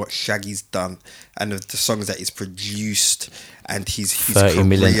hear what Shaggy's done, and the songs that he's produced, and his 30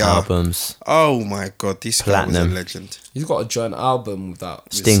 million career, albums. Oh my god, this guy was Platinum. a legend. He's got a joint album with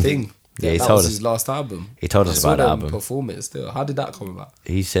Sting. Sting. Yeah, he that told was us. his last album. He told us I saw about the them album. perform it still. How did that come about?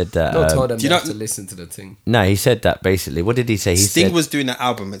 He said that. Not told them do you they know- have to listen to the thing. No, he said that basically. What did he say? He Sting said, was doing that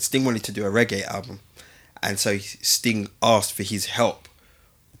album, and Sting wanted to do a reggae album, and so Sting asked for his help,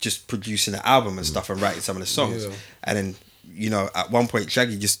 just producing the album and stuff and writing some of the songs. Yeah. And then, at one point,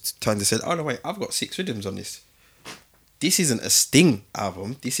 Shaggy just turned and said, "Oh no, wait, I've got 6 rhythms on this. This isn't a Sting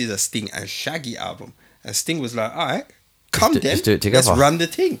album. This is a Sting and Shaggy album." And Sting was like, "All right, come Let's then, do it together." Let's run the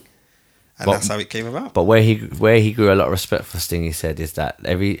thing." And But- that's how it came about. But where he grew a lot of respect for Sting, he said, is that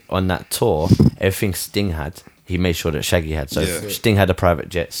on that tour, everything Sting had, he made sure that Shaggy had. So Yeah. Sting had a private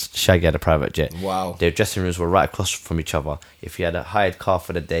jet, Shaggy had a private jet. Wow. Their dressing rooms were right across from each other. If he had a hired car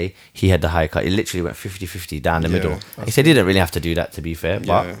for the day, he had the hired car. It literally went 50-50 down the Yeah. middle. He said he didn't really have to do that, to be fair.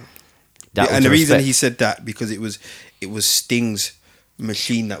 But Yeah. that was And the reason respect. he said that because it was Sting's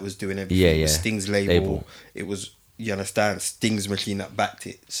machine that was doing everything. Yeah, It was yeah. Sting's label. Label. It was, you understand, Sting's machine that backed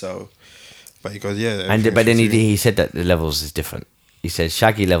it. So, but he goes, yeah. But then everything's he said that the levels is different. He said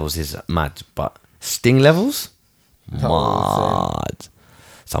Shaggy levels is mad, but Sting levels, mad.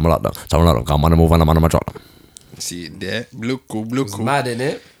 Some lot of come on, move on, I'm on my drop. See it there. Blue cool, blue It's cool. mad,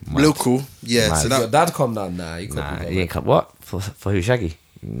 innit? Blue cool. Yeah, Mad. so Your that, dad come down now. You could Nah, be he ain't come. What for? Who? Shaggy?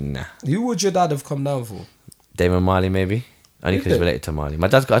 Nah, Who would your dad have come down for? Damon Marley maybe. Only because he's Really? related to Marley. My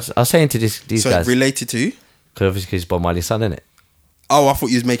dad's got. I was saying to these so guys, related to who? because obviously he's Bob Marley's son, innit? Oh, I thought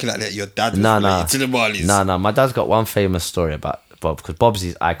you was making like that your dad was Nah, related nah. to the Marleys. No. My dad's got one famous story about Bob, because Bob's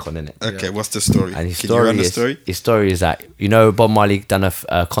his icon, innit? Okay, what's the story? And his Can you story run the is story? his story is that Bob Marley done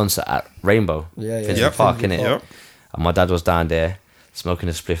a concert at Rainbow, Yeah, yeah. Finsbury Yep. Park, innit? Yep. And my dad was down there smoking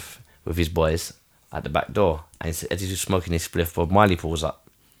a spliff with his boys at the back door, and as he was smoking his spliff, Bob Marley pulls up,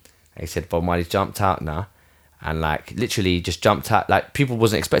 and he said Bob Marley jumped out now, and like literally just jumped out, like people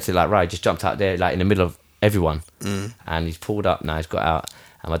wasn't expecting, like right, just jumped out there like in the middle of everyone, and he's pulled up now, he's got out,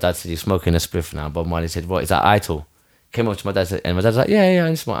 and my dad said he's smoking a spliff now. Bob Marley said, "What is that, Idol?" Came up to my dad, and my dad's like, "Yeah,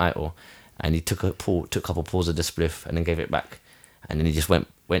 it's my Idol," and he took a couple pulls of the spliff and then gave it back, and then he just went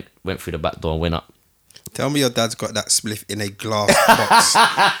through the back door and went up. Tell me your dad's got that spliff in a glass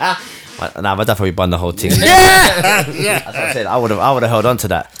box. Nah, my dad probably banned the whole thing. Yeah. That's what I said. I would have held on to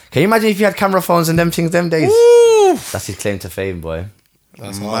that. Can you imagine if you had camera phones and them things them days? That's his claim to fame, boy.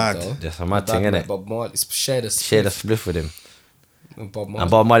 That's Mad. hard, though. That's a My mad dad thing, met innit? Bob Marley. Share the Share the spliff with him. with Bob Marley.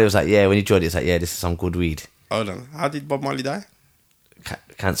 And Bob Marley was like, yeah, when he joined it, it's like, yeah, this is some good weed. Hold on. How did Bob Marley die?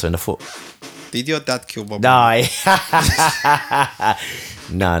 Cancer in the foot. Did your dad kill Bob Marley?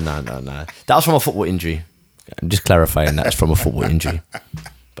 No. No. That was from a football injury. I'm just clarifying that's from a football injury.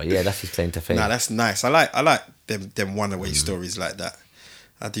 But yeah, that's his claim to fame. Nah, that's nice. I like them one away stories like that.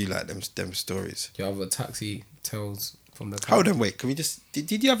 I do like them stories. Do you have a taxi tales from the Hold on, wait. Can we just?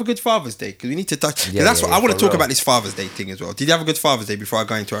 Did you have a good Father's Day? Because we need to touch. Yeah, that's yeah, what I want for to talk real. about this Father's Day thing as well. Did you have a good Father's Day before I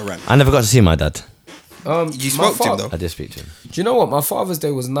go into a rant? I never got to see my dad. You my spoke to him fa- though. I did speak to him. Do you know what? My Father's Day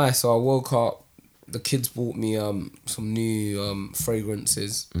was nice. So I woke up. The kids bought me some new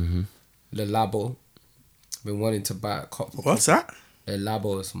fragrances. Mm-hmm. Le Labo. Been wanting to buy a couple. What's that? Le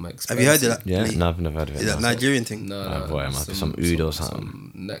Labo, some Have expensive. you heard of that? Yeah, Lee? no, I've never heard of it. Is that no. Nigerian thing? No, boy, it must be some oud or something.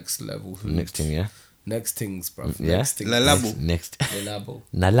 Some next level. Next thing, yeah? Next things, bro. Yeah? Next things. Le Labo. Next. Le Labo.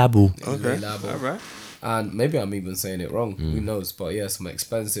 Nalabu. Okay. Le Labo. All right. And maybe I'm even saying it wrong. Who knows? But yeah, some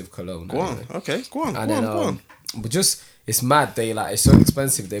expensive cologne. Go on. anyway. Okay. Go on. And Go then, on. Go on. but just it's mad. They like it's so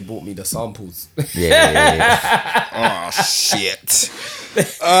expensive. They bought me the samples. Yeah. Oh shit.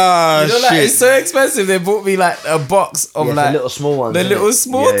 Oh You know, like, shit. it's so expensive. They bought me like a box of Yeah, the like little small ones, The innit? little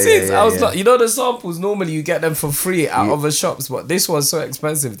small Yeah, things. yeah, I was yeah. like, you know, the samples normally you get them for free at other shops, but this one's so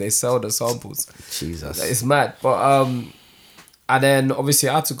expensive. They sell the samples. Jesus. It's mad. But and then obviously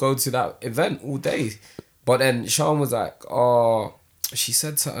I had to go to that event all day. But then Sean was like, oh, she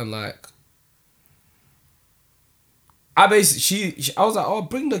said something like, I was like, oh,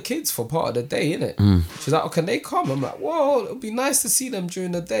 bring the kids for part of the day, innit? She's like, oh, can they come? I'm like, well, it'd be nice to see them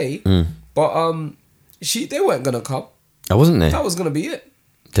during the day. But they weren't gonna come. I wasn't there. That was gonna be it.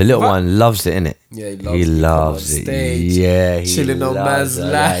 The little But- one loves it, innit? Yeah, he He loves loves it. it. Come on stage, Yeah, he chilling on loves man's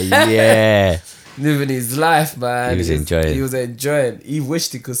it. life. Yeah. Living his life, man. He was enjoying. He was enjoying. He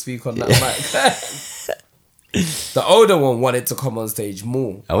wished he could speak on that mic. The older one wanted to come on stage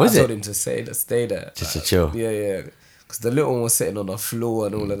more. Oh, was I told it? him to stay there. Just to chill. Yeah. Because the little one was sitting on the floor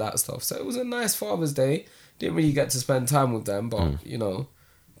and all of that stuff. So it was a nice Father's Day. Didn't really get to spend time with them, but you know,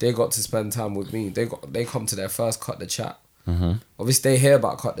 they got to spend time with me. They come to their first Cut the Chat. Mm-hmm. Obviously, they hear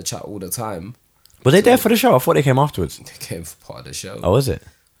about Cut the Chat all the time. Were they there for the show? I thought they came afterwards. They came for part of the show. Oh, was it?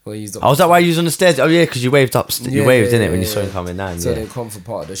 Well, he's Oh, was that why you was on the stairs? Oh, yeah, because you waved up. You Yeah, waved, yeah, didn't it, when you yeah, saw him yeah. coming down? So Yeah. they come for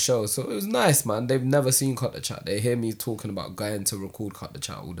part of the show. So it was nice, man. They've never seen Cut the Chat. They hear me talking about going to record Cut the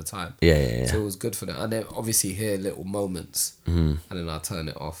Chat all the time. Yeah. So it was good for them. And then obviously hear little moments. And then I turn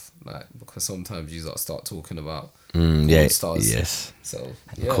it off. Like, because sometimes you start talking about porn Yeah. stars. Yes. So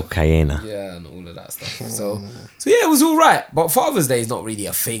yeah. Cocaine. Yeah, and all of that stuff. So yeah, it was all right. But Father's Day is not really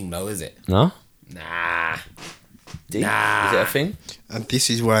a thing though, is it? No? Nah. Is it a thing? And this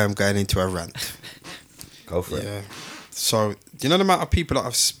is why I'm going into a rant. Go for it. Yeah. So, do you know the amount of people that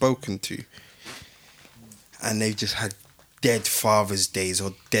I've spoken to and they've just had dead Father's Days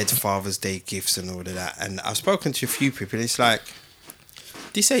or dead Father's Day gifts and all of that. And I've spoken to a few people, and it's like,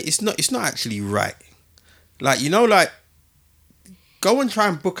 it's not actually right. Like, you know, like, go and try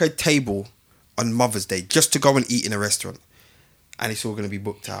and book a table on Mother's Day just to go and eat in a restaurant, and it's all going to be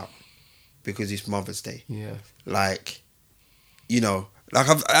booked out because it's Mother's Day. Yeah. Like, you know, like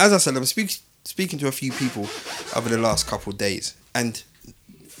as I said, I'm speaking to a few people over the last couple of days, and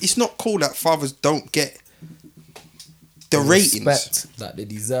it's not cool that fathers don't get the ratings respect that they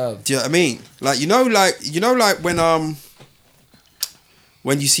deserve. Do you know what I mean? Like, you know, like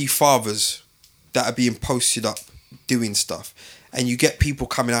when you see fathers that are being posted up doing stuff, and you get people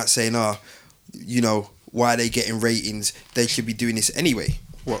coming out saying, you know, why are they getting ratings? They should be doing this anyway.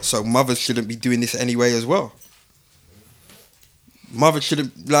 What? So mothers shouldn't be doing this anyway as well? Mothers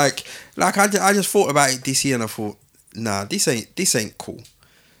shouldn't, like I just thought about it this year, and I thought, nah, this ain't cool.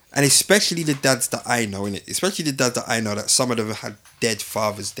 And especially the dads that I know, innit? Especially the dads that I know, that some of them have had dead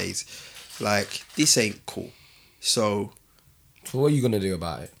Father's Days. Like, this ain't cool. So what are you gonna do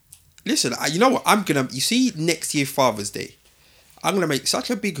about it? listen, you know what? You see next year Father's Day, I'm gonna make such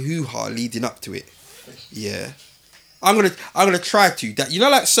a big hoo-ha leading up to it. Yeah. I'm gonna try to that, you know,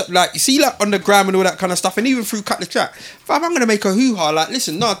 like you see, like on the gram and all that kind of stuff, and even through Cut the Chat. Fam, I'm gonna make a hoo-ha. Like,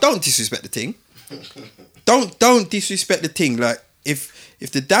 listen, no, don't disrespect the thing. Don't disrespect the thing. Like, if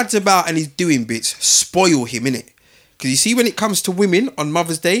the dad's about and he's doing bits, spoil him, innit? Because you see, when it comes to women on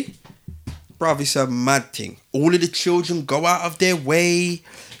Mother's Day, bruv, it's a mad thing. All of the children go out of their way,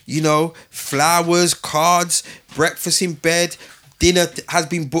 you know, flowers, cards, breakfast in bed, dinner has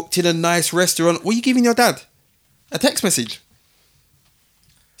been booked in a nice restaurant. What are you giving your dad? A text message?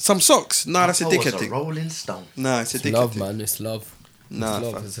 Some socks? Nah, that's a dickhead thing. Rolling Stone. Nah, it's a dickhead Love, thing. man. It's love. Nah, It's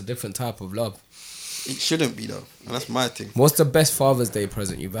love. fam. It's a different type of love. It shouldn't be though, and that's my thing. What's the best Father's Day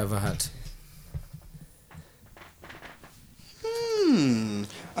present you've ever had?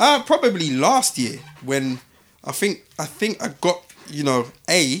 Probably last year when I think I got, you know,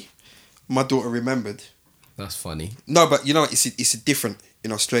 my daughter remembered. That's funny. No, but you know, it's a different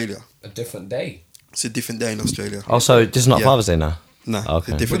in Australia. A different day. It's a different day in Australia. Oh, so this is not Yeah. Father's Day now? Nah, Okay. it's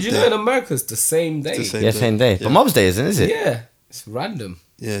a different But you day. know, in America, it's the same day. It's the same Yeah, day. same day. Yeah. But Mother's Day isn't, is it? Yeah, it's random.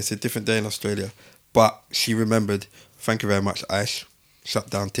 Yeah, it's a different day in Australia. But she remembered. Thank you very much, Aish.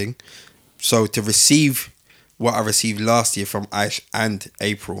 Shutdown thing. So to receive what I received last year from Aish and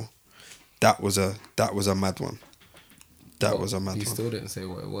April, that was a mad one. That was a mad You one. still didn't say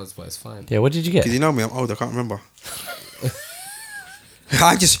what it was, but it's fine. Yeah, what did you get? Because you know me, I'm old. I can't remember.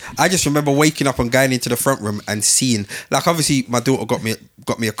 I just remember waking up and going into the front room and seeing, like, obviously my daughter got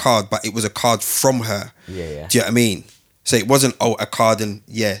me a card, but it was a card from her. Yeah, yeah. Do you know what I mean? So it wasn't a card and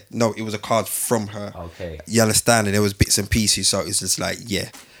no, it was a card from her. Okay. You understand? And there was bits and pieces, so it's just like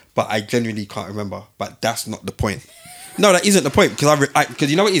but I genuinely can't remember. But that's not the point. No, that isn't the point, because because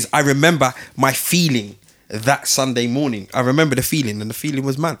you know what it is. I remember my feeling that Sunday morning. I remember the feeling, and the feeling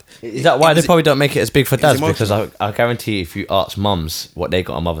was mad. Is that why they probably don't make it as big for dads? emotional. Because I guarantee if you ask mums what they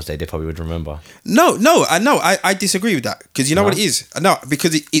got on Mother's Day, they probably would remember. No, I know. I disagree with that, because you know what it is. No,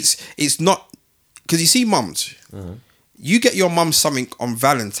 because it's not, because you see, mums, you get your mum something on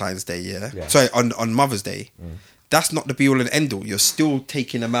Valentine's Day, yeah. Sorry, on Mother's Day. That's not the be all and end all. You're still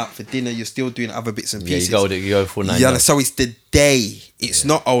taking them out for dinner. You're still doing other bits and Yeah, pieces. you go for 9. Yeah, so it's the day. It's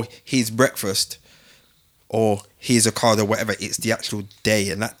not here's breakfast, or here's a card or whatever. It's the actual day,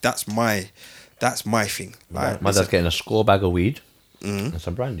 and that's my thing. Like, My dad's getting a score bag of weed and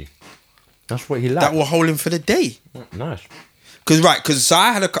some brandy. That's what he likes. that will hold him for the day. Nice. Because so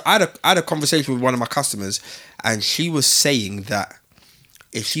I had a conversation with one of my customers, and she was saying that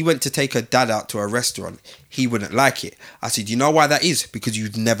if she went to take her dad out to a restaurant, he wouldn't like it. I said, you know why that is? Because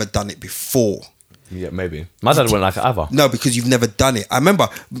you've never done it before. Yeah, maybe. My dad wouldn't like it either. No, because you've never done it. I remember,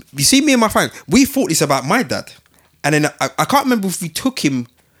 you see, me and my friend, we thought this about my dad. And then I can't remember if we took him,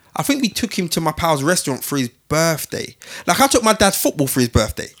 I think we took him to my pal's restaurant for his birthday. Like, I took my dad's football for his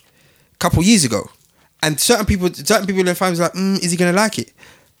birthday a couple years ago. And certain people in the family was like, is he going to like it?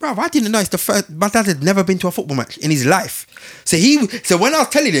 Bro, I didn't know it's the first. My dad had never been to a football match in his life. So when I was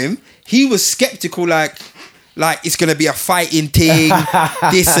telling him, he was skeptical, like it's gonna be a fighting thing,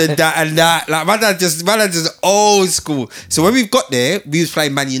 this and that. Like my dad just old school. So when we got there, we was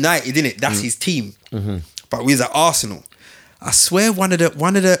playing Man United, innit? That's his team. But we was at Arsenal. I swear, one of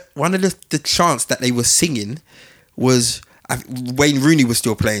the chants that they were singing was, Wayne Rooney was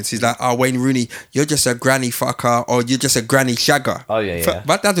still playing. So he's like, oh, Wayne Rooney, you're just a granny fucker, or you're just a granny shagger. Oh, yeah.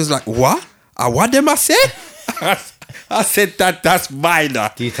 My dad was like, what? What them I said? I said that's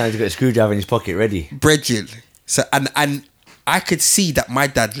minor. These times he's got a screwdriver in his pocket ready. Bridget. So and I could see that my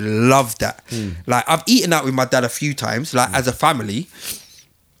dad loved that. Like, I've eaten out with my dad a few times, like as a family.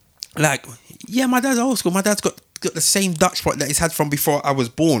 Like, yeah, my dad's old school. My dad's got the same Dutch pot that he's had from before I was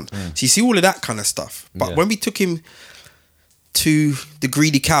born. So you see all of that kind of stuff. But when we took him to the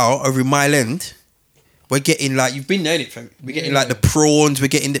Greedy Cow over in Mile End, we're getting like, you've been there, innit, fam? We're getting like the prawns. We're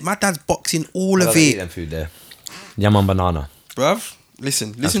getting my dad's boxing all of Eat it, them food there. Yam and banana. bruv.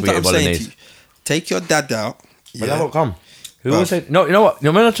 Listen to what sweet I'm saying to bolognese. you. Take your dad out. But that won't come. Who Bruv. always say, no, you know what?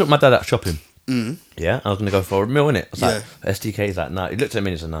 You know, when I took my dad out shopping, yeah, I was going to go for a meal, innit? I was like, SDK, he's like, nah. He looked at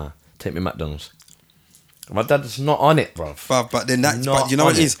me and he said, nah, take me McDonald's. My dad's not on it, bruv. But then that, Not but you know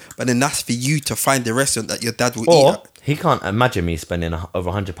what on it it. is. But then that's for you to find the restaurant that your dad will eat Or at. he can't imagine me spending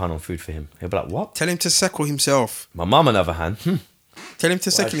over £100 on food for him. He'll be like, what? Tell him to settle himself. My mum, on the other hand, Tell him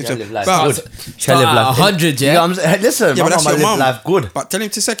to settle she'll himself. live life Bruv, good. She'll live life 100, You yeah? know what I'm saying? Listen, Yeah, my but that's mum your live mum. life good. But tell him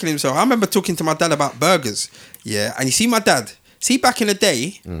to settle himself. I remember talking to my dad about burgers. Yeah, and you see my dad. See, back in the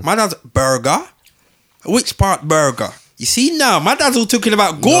day, my dad's burger. Which part burger? You see now, my dad's all talking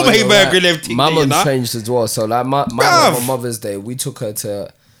about gourmet you're burger right. and everything. My you mum know? changed as well. So like my Bruv. on Mother's Day, we took her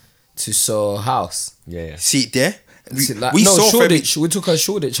to Soho House. Yeah. See it there. Like, We no, saw for Shoreditch. We took her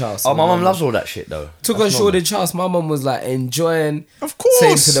Shoreditch House. Oh, my mum loves all that shit, though. Took her That's normal. Shoreditch House. My mum was like enjoying. Of course.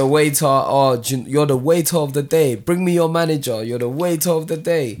 Saying to the waiter, "Oh, you're the waiter of the day. Bring me your manager. You're the waiter of the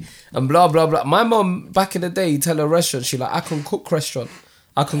day." And blah blah blah. My mum back in the day, you tell her restaurant, she like, "I can cook restaurant.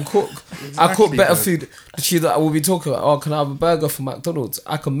 I can cook. I cook Exactly, better bro. food." She like, we'll be talking about, "Oh, can I have a burger from McDonald's?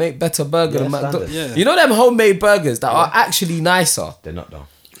 I can make better burger than Yeah, McDonald's." standard. Yeah. You know them homemade burgers that are actually nicer. They're not, though.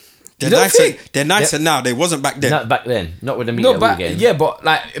 They're You don't nicer. think? They're nicer now. They wasn't back then. Not back then. Not with the meat No, that we but were getting. yeah, but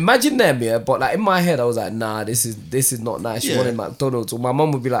like imagine them, yeah. But like in my head, I was like, nah, this is not nice. You Yeah. wanted McDonald's, or my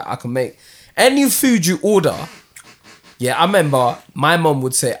mum would be like, I can make any food you order. Yeah, I remember my mum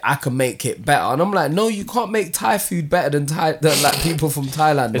would say, I can make it better, and I'm like, no, you can't make Thai food better than like people from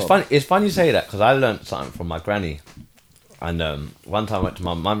Thailand. It's Mum. funny. It's funny you say that because I learned something from my granny. And one time I went to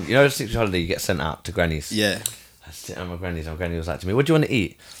my mum. You know, the 6th holiday, you get sent out to grannies. Yeah. I was sitting at my granny's, and my granny was like to me, "What do you want to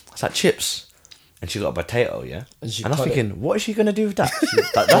eat?" I was like, "Chips." And she got a potato, yeah. And she And I was cut it. thinking, what is she gonna do with that?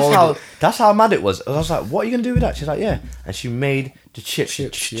 That's how mad it was. I was like, what are you gonna do with that? She's like, yeah. And she made the chips. She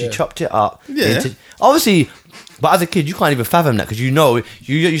yeah. chopped it up. Yeah. Obviously, but as a kid, you can't even fathom that because you know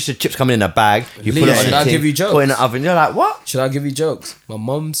you used to chips coming in a bag. You put Lee, it on should a I tin, give you jokes? put it in the oven. You're like, what? Should I give you jokes? My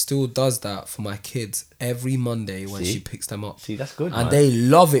mum still does that for my kids every Monday when See? she picks them up. See, that's good, And man. they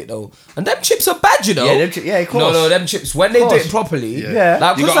love it though. And them chips are bad, you know. Yeah, of course. No, them chips when they do course. it properly. Yeah.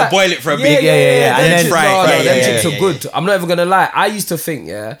 like, You 'cause, gotta like, boil it for a yeah, bit. Yeah, them and then chips, fry it. no, Yeah, them yeah, chips yeah, are yeah, good. I'm not even gonna lie. I used to think,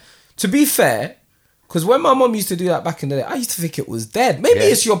 to be fair, because when my mum used to do that back in the day, I used to think it was dead. Maybe Yeah.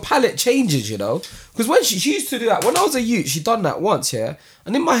 it's your palate changes, you know. Because when she used to do that, when I was a youth, she done that once, yeah.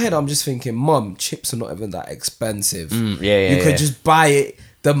 And in my head, I'm just thinking, Mum, chips are not even that expensive. yeah, You could yeah. just buy it,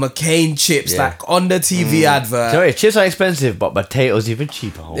 the McCain chips, Yeah. like on the TV advert. So chips are expensive, but potatoes even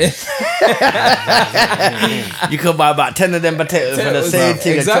cheaper. Holmes. You could buy about 10 of them potatoes for the Potatoes, same bro.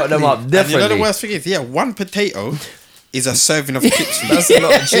 thing and chop them Exactly. up And you know differently. the worst thing is, one potato is a serving of chips. That's a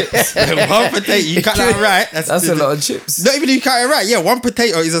lot of chips. One potato, you cut that right. That's a lot of chips. Not even if you cut it right. Yeah, one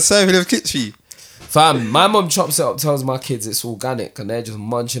potato is a serving of chips for you. Fam, my mum chops it up, tells my kids it's organic, and they're just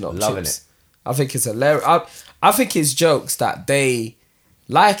munching up Loving chips. I think it's hilarious. I think it's jokes that they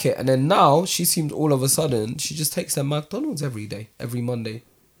like it, and then now she seems all of a sudden she just takes them McDonald's every day, every Monday,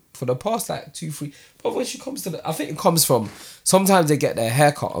 for the past like 2-3. But when she comes to I think it comes from sometimes they get their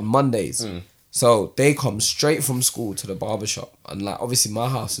haircut on Mondays. So they come straight from school to the barbershop. And like obviously my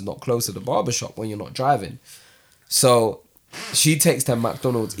house is not close to the barbershop when you're not driving. So she takes them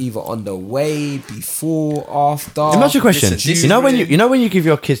McDonald's either on the way, before, after. Let me ask you a question. Listen, this You know is when really- you know when you give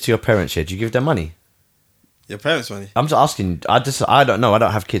your kids to your parents, yeah, do you give them money? Your parents' money. I'm just asking. I don't know. I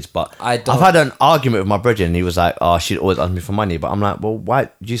don't have kids, but I don't. I've had an argument with my brother, and he was like, "Oh, she'd always ask me for money." But I'm like, "Well, why do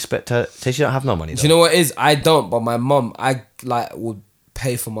you expect her? Say she don't have no money." Do you know what it is? I don't, but my mum, I like would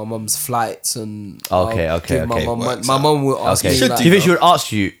pay for my mum's flights and Okay, I'll okay, give my okay. mum Works my out. mum will ask Okay. me should like, Do you think she would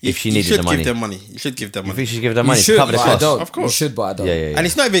ask you if she You needed should the money? give them money. You should give them You money. think she should give them you money to should, cover the but I cost? don't. Of course. You should, but I don't. Yeah, yeah, yeah. And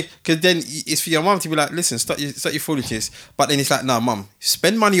it's not even because then it's for your mum to be like, listen, stop your foolishness. But then it's like, nah, mum,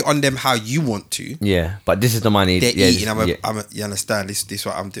 spend money on them how you want to. Yeah, but this is the money. They're yeah, eating. yeah. You understand? This is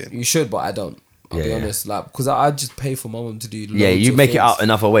what I'm doing. You should, but I don't. I'll Yeah, be yeah. honest, like because I just pay for my mum to do. Yeah, loads you of make it things. out in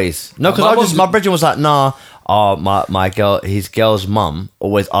other ways. No, My because my mum- brother was like, "Nah, his girl's mum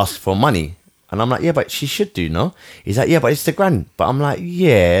always asks for money," and I'm like, "Yeah, but she should do, no?" He's like, "Yeah, but it's the grand." But I'm like,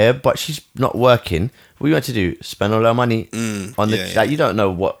 "Yeah, but she's not working. What you want to do? Spend all her money on the yeah, like? You don't know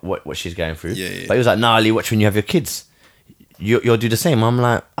what she's going through." Yeah, yeah. But he was like, "Nah, Ali, watch when you have your kids. You'll do the same." I'm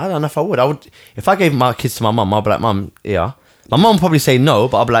like, "I don't know if I would. I would if I gave my kids to my mum. I'd be like, Mum, yeah, My mum probably say no,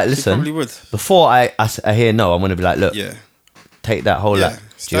 but I'll be like, listen. probably would. Before I hear no, I'm gonna be like, look, Yeah. take that whole Yeah, lot.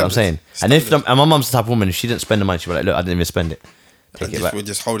 Do you know what I'm saying? And if and my mum's the type of woman, if she didn't spend the money, she'd be like, look, I didn't even spend it. Take it back. We'll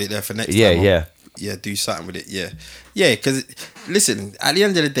just hold it there for next Yeah, time. yeah. Yeah, do something with it. Yeah. Yeah, because, listen, at the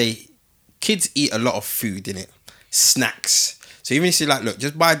end of the day, kids eat a lot of food, innit? Snacks. So even if you like, look,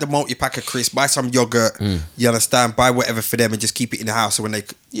 just buy the multi-pack of crisps, buy some yogurt, you understand? Buy whatever for them and just keep it in the house. So when they...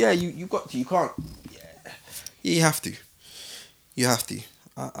 Yeah, you got to. You can't... Yeah, you have to. You have to.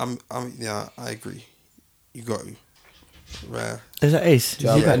 I agree. You got to. Right. Is that Ace? Do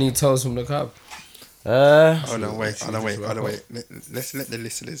you have any toes from the cab? Oh no! Wait! Let's let the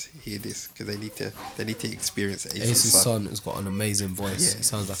listeners hear this because they need to experience Ace's Ace's son. son has got an amazing voice. He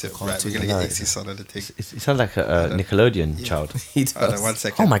sounds like a Right, cartoon. we're gonna get Ace's son on the thing. It sounds like a Nickelodeon child. He Hold does. on, 1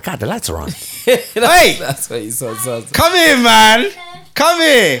 second. Oh my god, the lights are on. Hey! That's what his son sounds. Come here, man! Come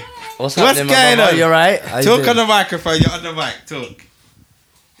here! What's What's happening, going my brother? on? You alright? How you Talk doing? on the microphone. You're on the mic. Talk.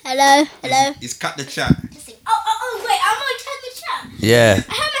 Hello. He's cut the chat. Oh, wait, I'm on the chat. Yeah.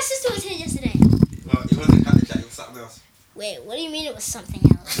 I heard my sister was here yesterday. Well, it wasn't cut the chat. It was something else. Wait, what do you mean it was something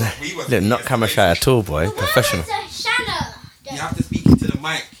else? We wasn't Look, not here camera yesterday. shy at all, boy. Well, Professional. where was Shanna? You have to speak into the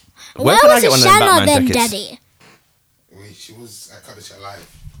mic. Where can I get one of them Shanna Batman then, jackets? Daddy? Wait, she was at Cut the Chat Live.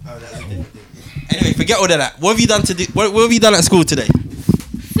 Anyway, forget all of that. What have you done what have you done at school today?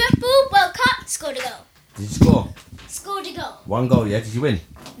 Football, World Cup, score to go. Did you score? Score to go. One goal, yeah? Did you win?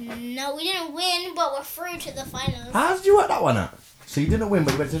 No, we didn't win, but we're through to the finals. How did you work that one out? So you didn't win,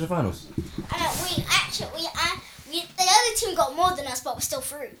 but you went to the finals? The other team got more than us, but we're still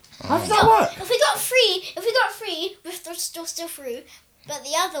through. How did that work? If we got three, we're still through. But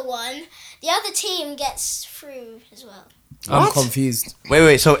the other team gets through as well. I'm What? confused.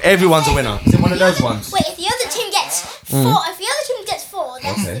 Wait, so everyone's a winner. Is it one of those ones? Wait, if the other team gets four,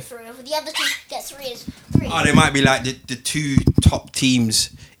 that's Okay. through. If the other team gets three, it's three. Oh, they might be like the two top teams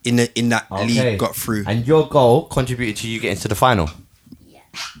in that Okay. league got through. And your goal contributed to you getting to the final. Yeah.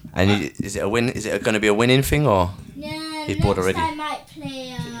 And is it a win? Is it going to be a winning thing or No, He's next bored already. I might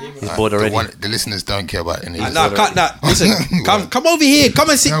play. he's bored already? The listeners don't care about any. No, cut that. Listen, come over here. Come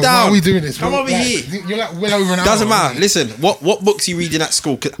and sit No, down. why are we doing this? Come We're over like- here. You're like well over an hour. Doesn't matter. Listen, what books are you reading at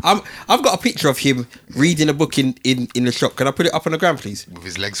school? 'Cause I've got a picture of him reading a book in the shop. Can I put it up on the ground, please? With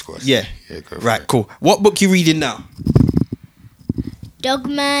his legs crossed. Yeah. Go for Right, it. cool. What book you reading now?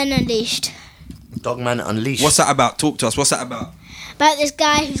 Dogman Unleashed. Dogman Unleashed. What's that about? Talk to us. What's that about? About this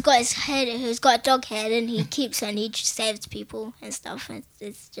guy who's got a dog head, and he keeps and he just saves people and stuff. And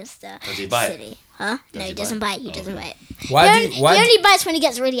it's just he bite? silly, huh? No, he doesn't bite. He doesn't bite. Why he do why only bites when he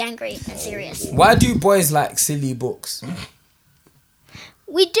gets really angry and serious. why do boys like silly books?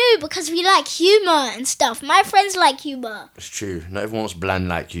 We do because we like humor and stuff. My friends like humor. It's true. Not everyone's bland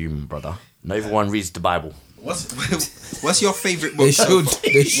like you, brother. Not everyone reads the Bible. What's your favorite book? They should.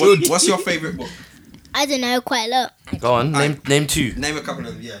 They should. What's your favorite book? I don't know quite a lot. Go on, name two. Name a couple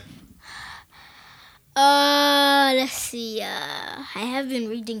of them. Yeah. Let's see. I have been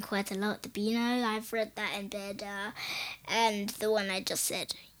reading quite a lot. The Beano, I've read that in bed. And the one I just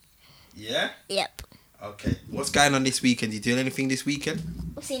said. Yeah. Yep. Okay. What's going on this weekend? You doing anything this weekend?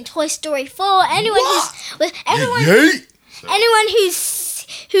 We've seen Toy Story 4. Anyone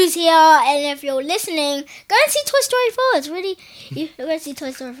who's here, and if you're listening, go and see Toy Story 4. It's really you're going to see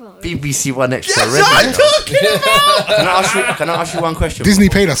Toy Story 4. BBC One Extra. That's what I'm talking about. Can I ask you one question? Disney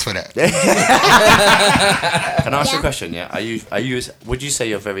paid us for that. Can I ask you a Yeah. question? Yeah. Are you? Would you say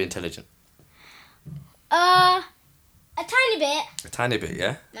you're very intelligent? A tiny bit. A tiny bit,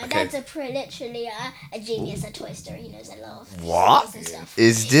 yeah. My dad's literally a genius at Toy Story. He knows a lot of What? stories and stuff.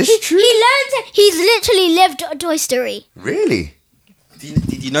 Is this He learns. He's literally lived Toy Story. really?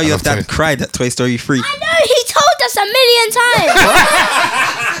 Did you know your love dad Toy- cried at Toy Story 3? I know. He told us a million times.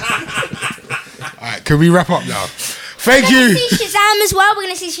 All right, can we wrap up now? Thank We're you. gonna see Shazam as well. We're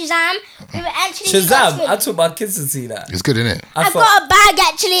gonna see Shazam. Shazam! I took my kids to see that. It's good, isn't it? I've got a bag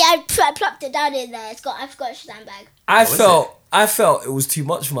actually. I plucked it down in there. I've got a Shazam bag. I felt it was too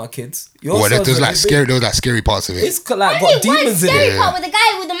much for my kids. Your Well, son's there's like really scary. big. There was like scary parts of it. It's like Only got one demons in scary it. part with the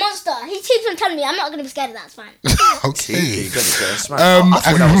guy with the monster. He keeps on telling me I'm not gonna be scared of that. It's fine. Okay. I thought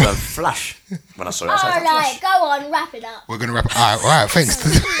and- that was a flash when I saw it. I was like, All right, go on, wrap it up. We're gonna wrap. All right. Thanks.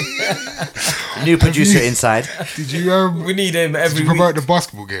 new producer inside. Did you We need him did every you week. promote the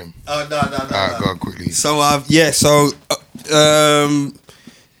basketball game? Oh no. All right, go on quickly. So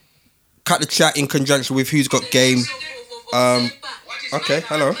cut the chat in conjunction with Who's Got Game. Okay,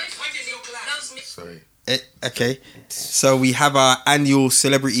 hello. Sorry. Okay, so we have our annual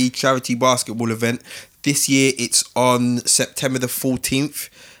celebrity charity basketball event. This year it's on September the 14th,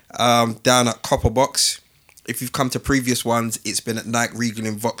 down at Copper Box. If you've come to previous ones, it's been at Nike, Regal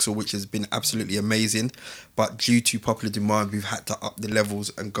and Vauxhall, which has been absolutely amazing. But due to popular demand, we've had to up the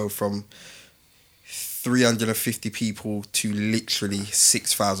levels and go from 350 people to literally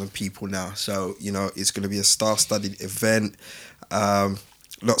 6,000 people now. So, you know, it's going to be a star-studded event.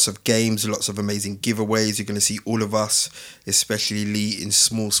 Lots of games, lots of amazing giveaways. You're going to see all of us, especially Lee, in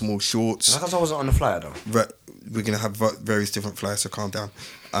small shorts. How come I wasn't on the flyer though? But we're going to have various different flyers, so calm down.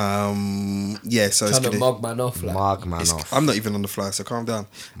 Yeah, so it's Trying to going mug man off. Like. Mug man off. I'm not even on the flyer, so calm down.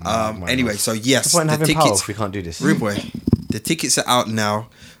 Man Anyway, off. so yes, What's the point in the having power tickets... if we can't do this? Rude boy, the tickets are out now.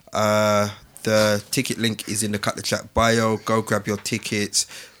 The ticket link is in the Cut the Chat bio. Go grab your tickets.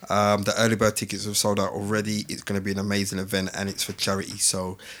 The early bird tickets have sold out already. It's going to be an amazing event and it's for charity.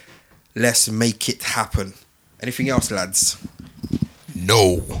 So let's make it happen. Anything else, lads?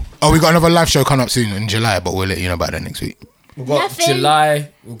 No. Oh, we got another live show coming up soon in July, but we'll let you know about that next week. We've got Nothing.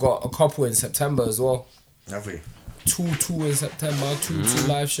 July. We've got a couple in September as well. Have we? Two in September. Two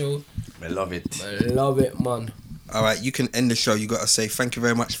live show. I love it. I love it, man. All right, you can end the show. You got to say thank you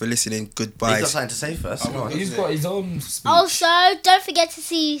very much for listening. You Goodbye. got something to say first. Come on. He's got his own speech. Also, don't forget to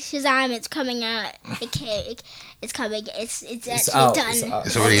see Shazam. It's coming out. It's coming. It's actually out. done. It's out.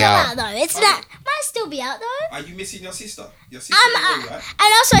 It's already It's out. though. It's not. Might still be out though. Are you missing your sister? Your sister, And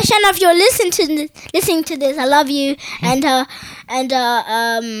also, Shanna, if you're listening to this, I love you, and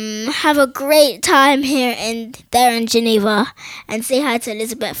have a great time here there in Geneva, and say hi to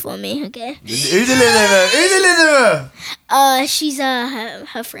Elizabeth for me, okay? Who's Elizabeth? She's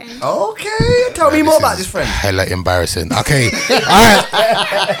her friend. Okay. Tell me more about this friend. Hella embarrassing. Okay. All right.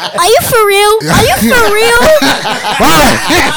 Are you for real? Are you for real? Bye.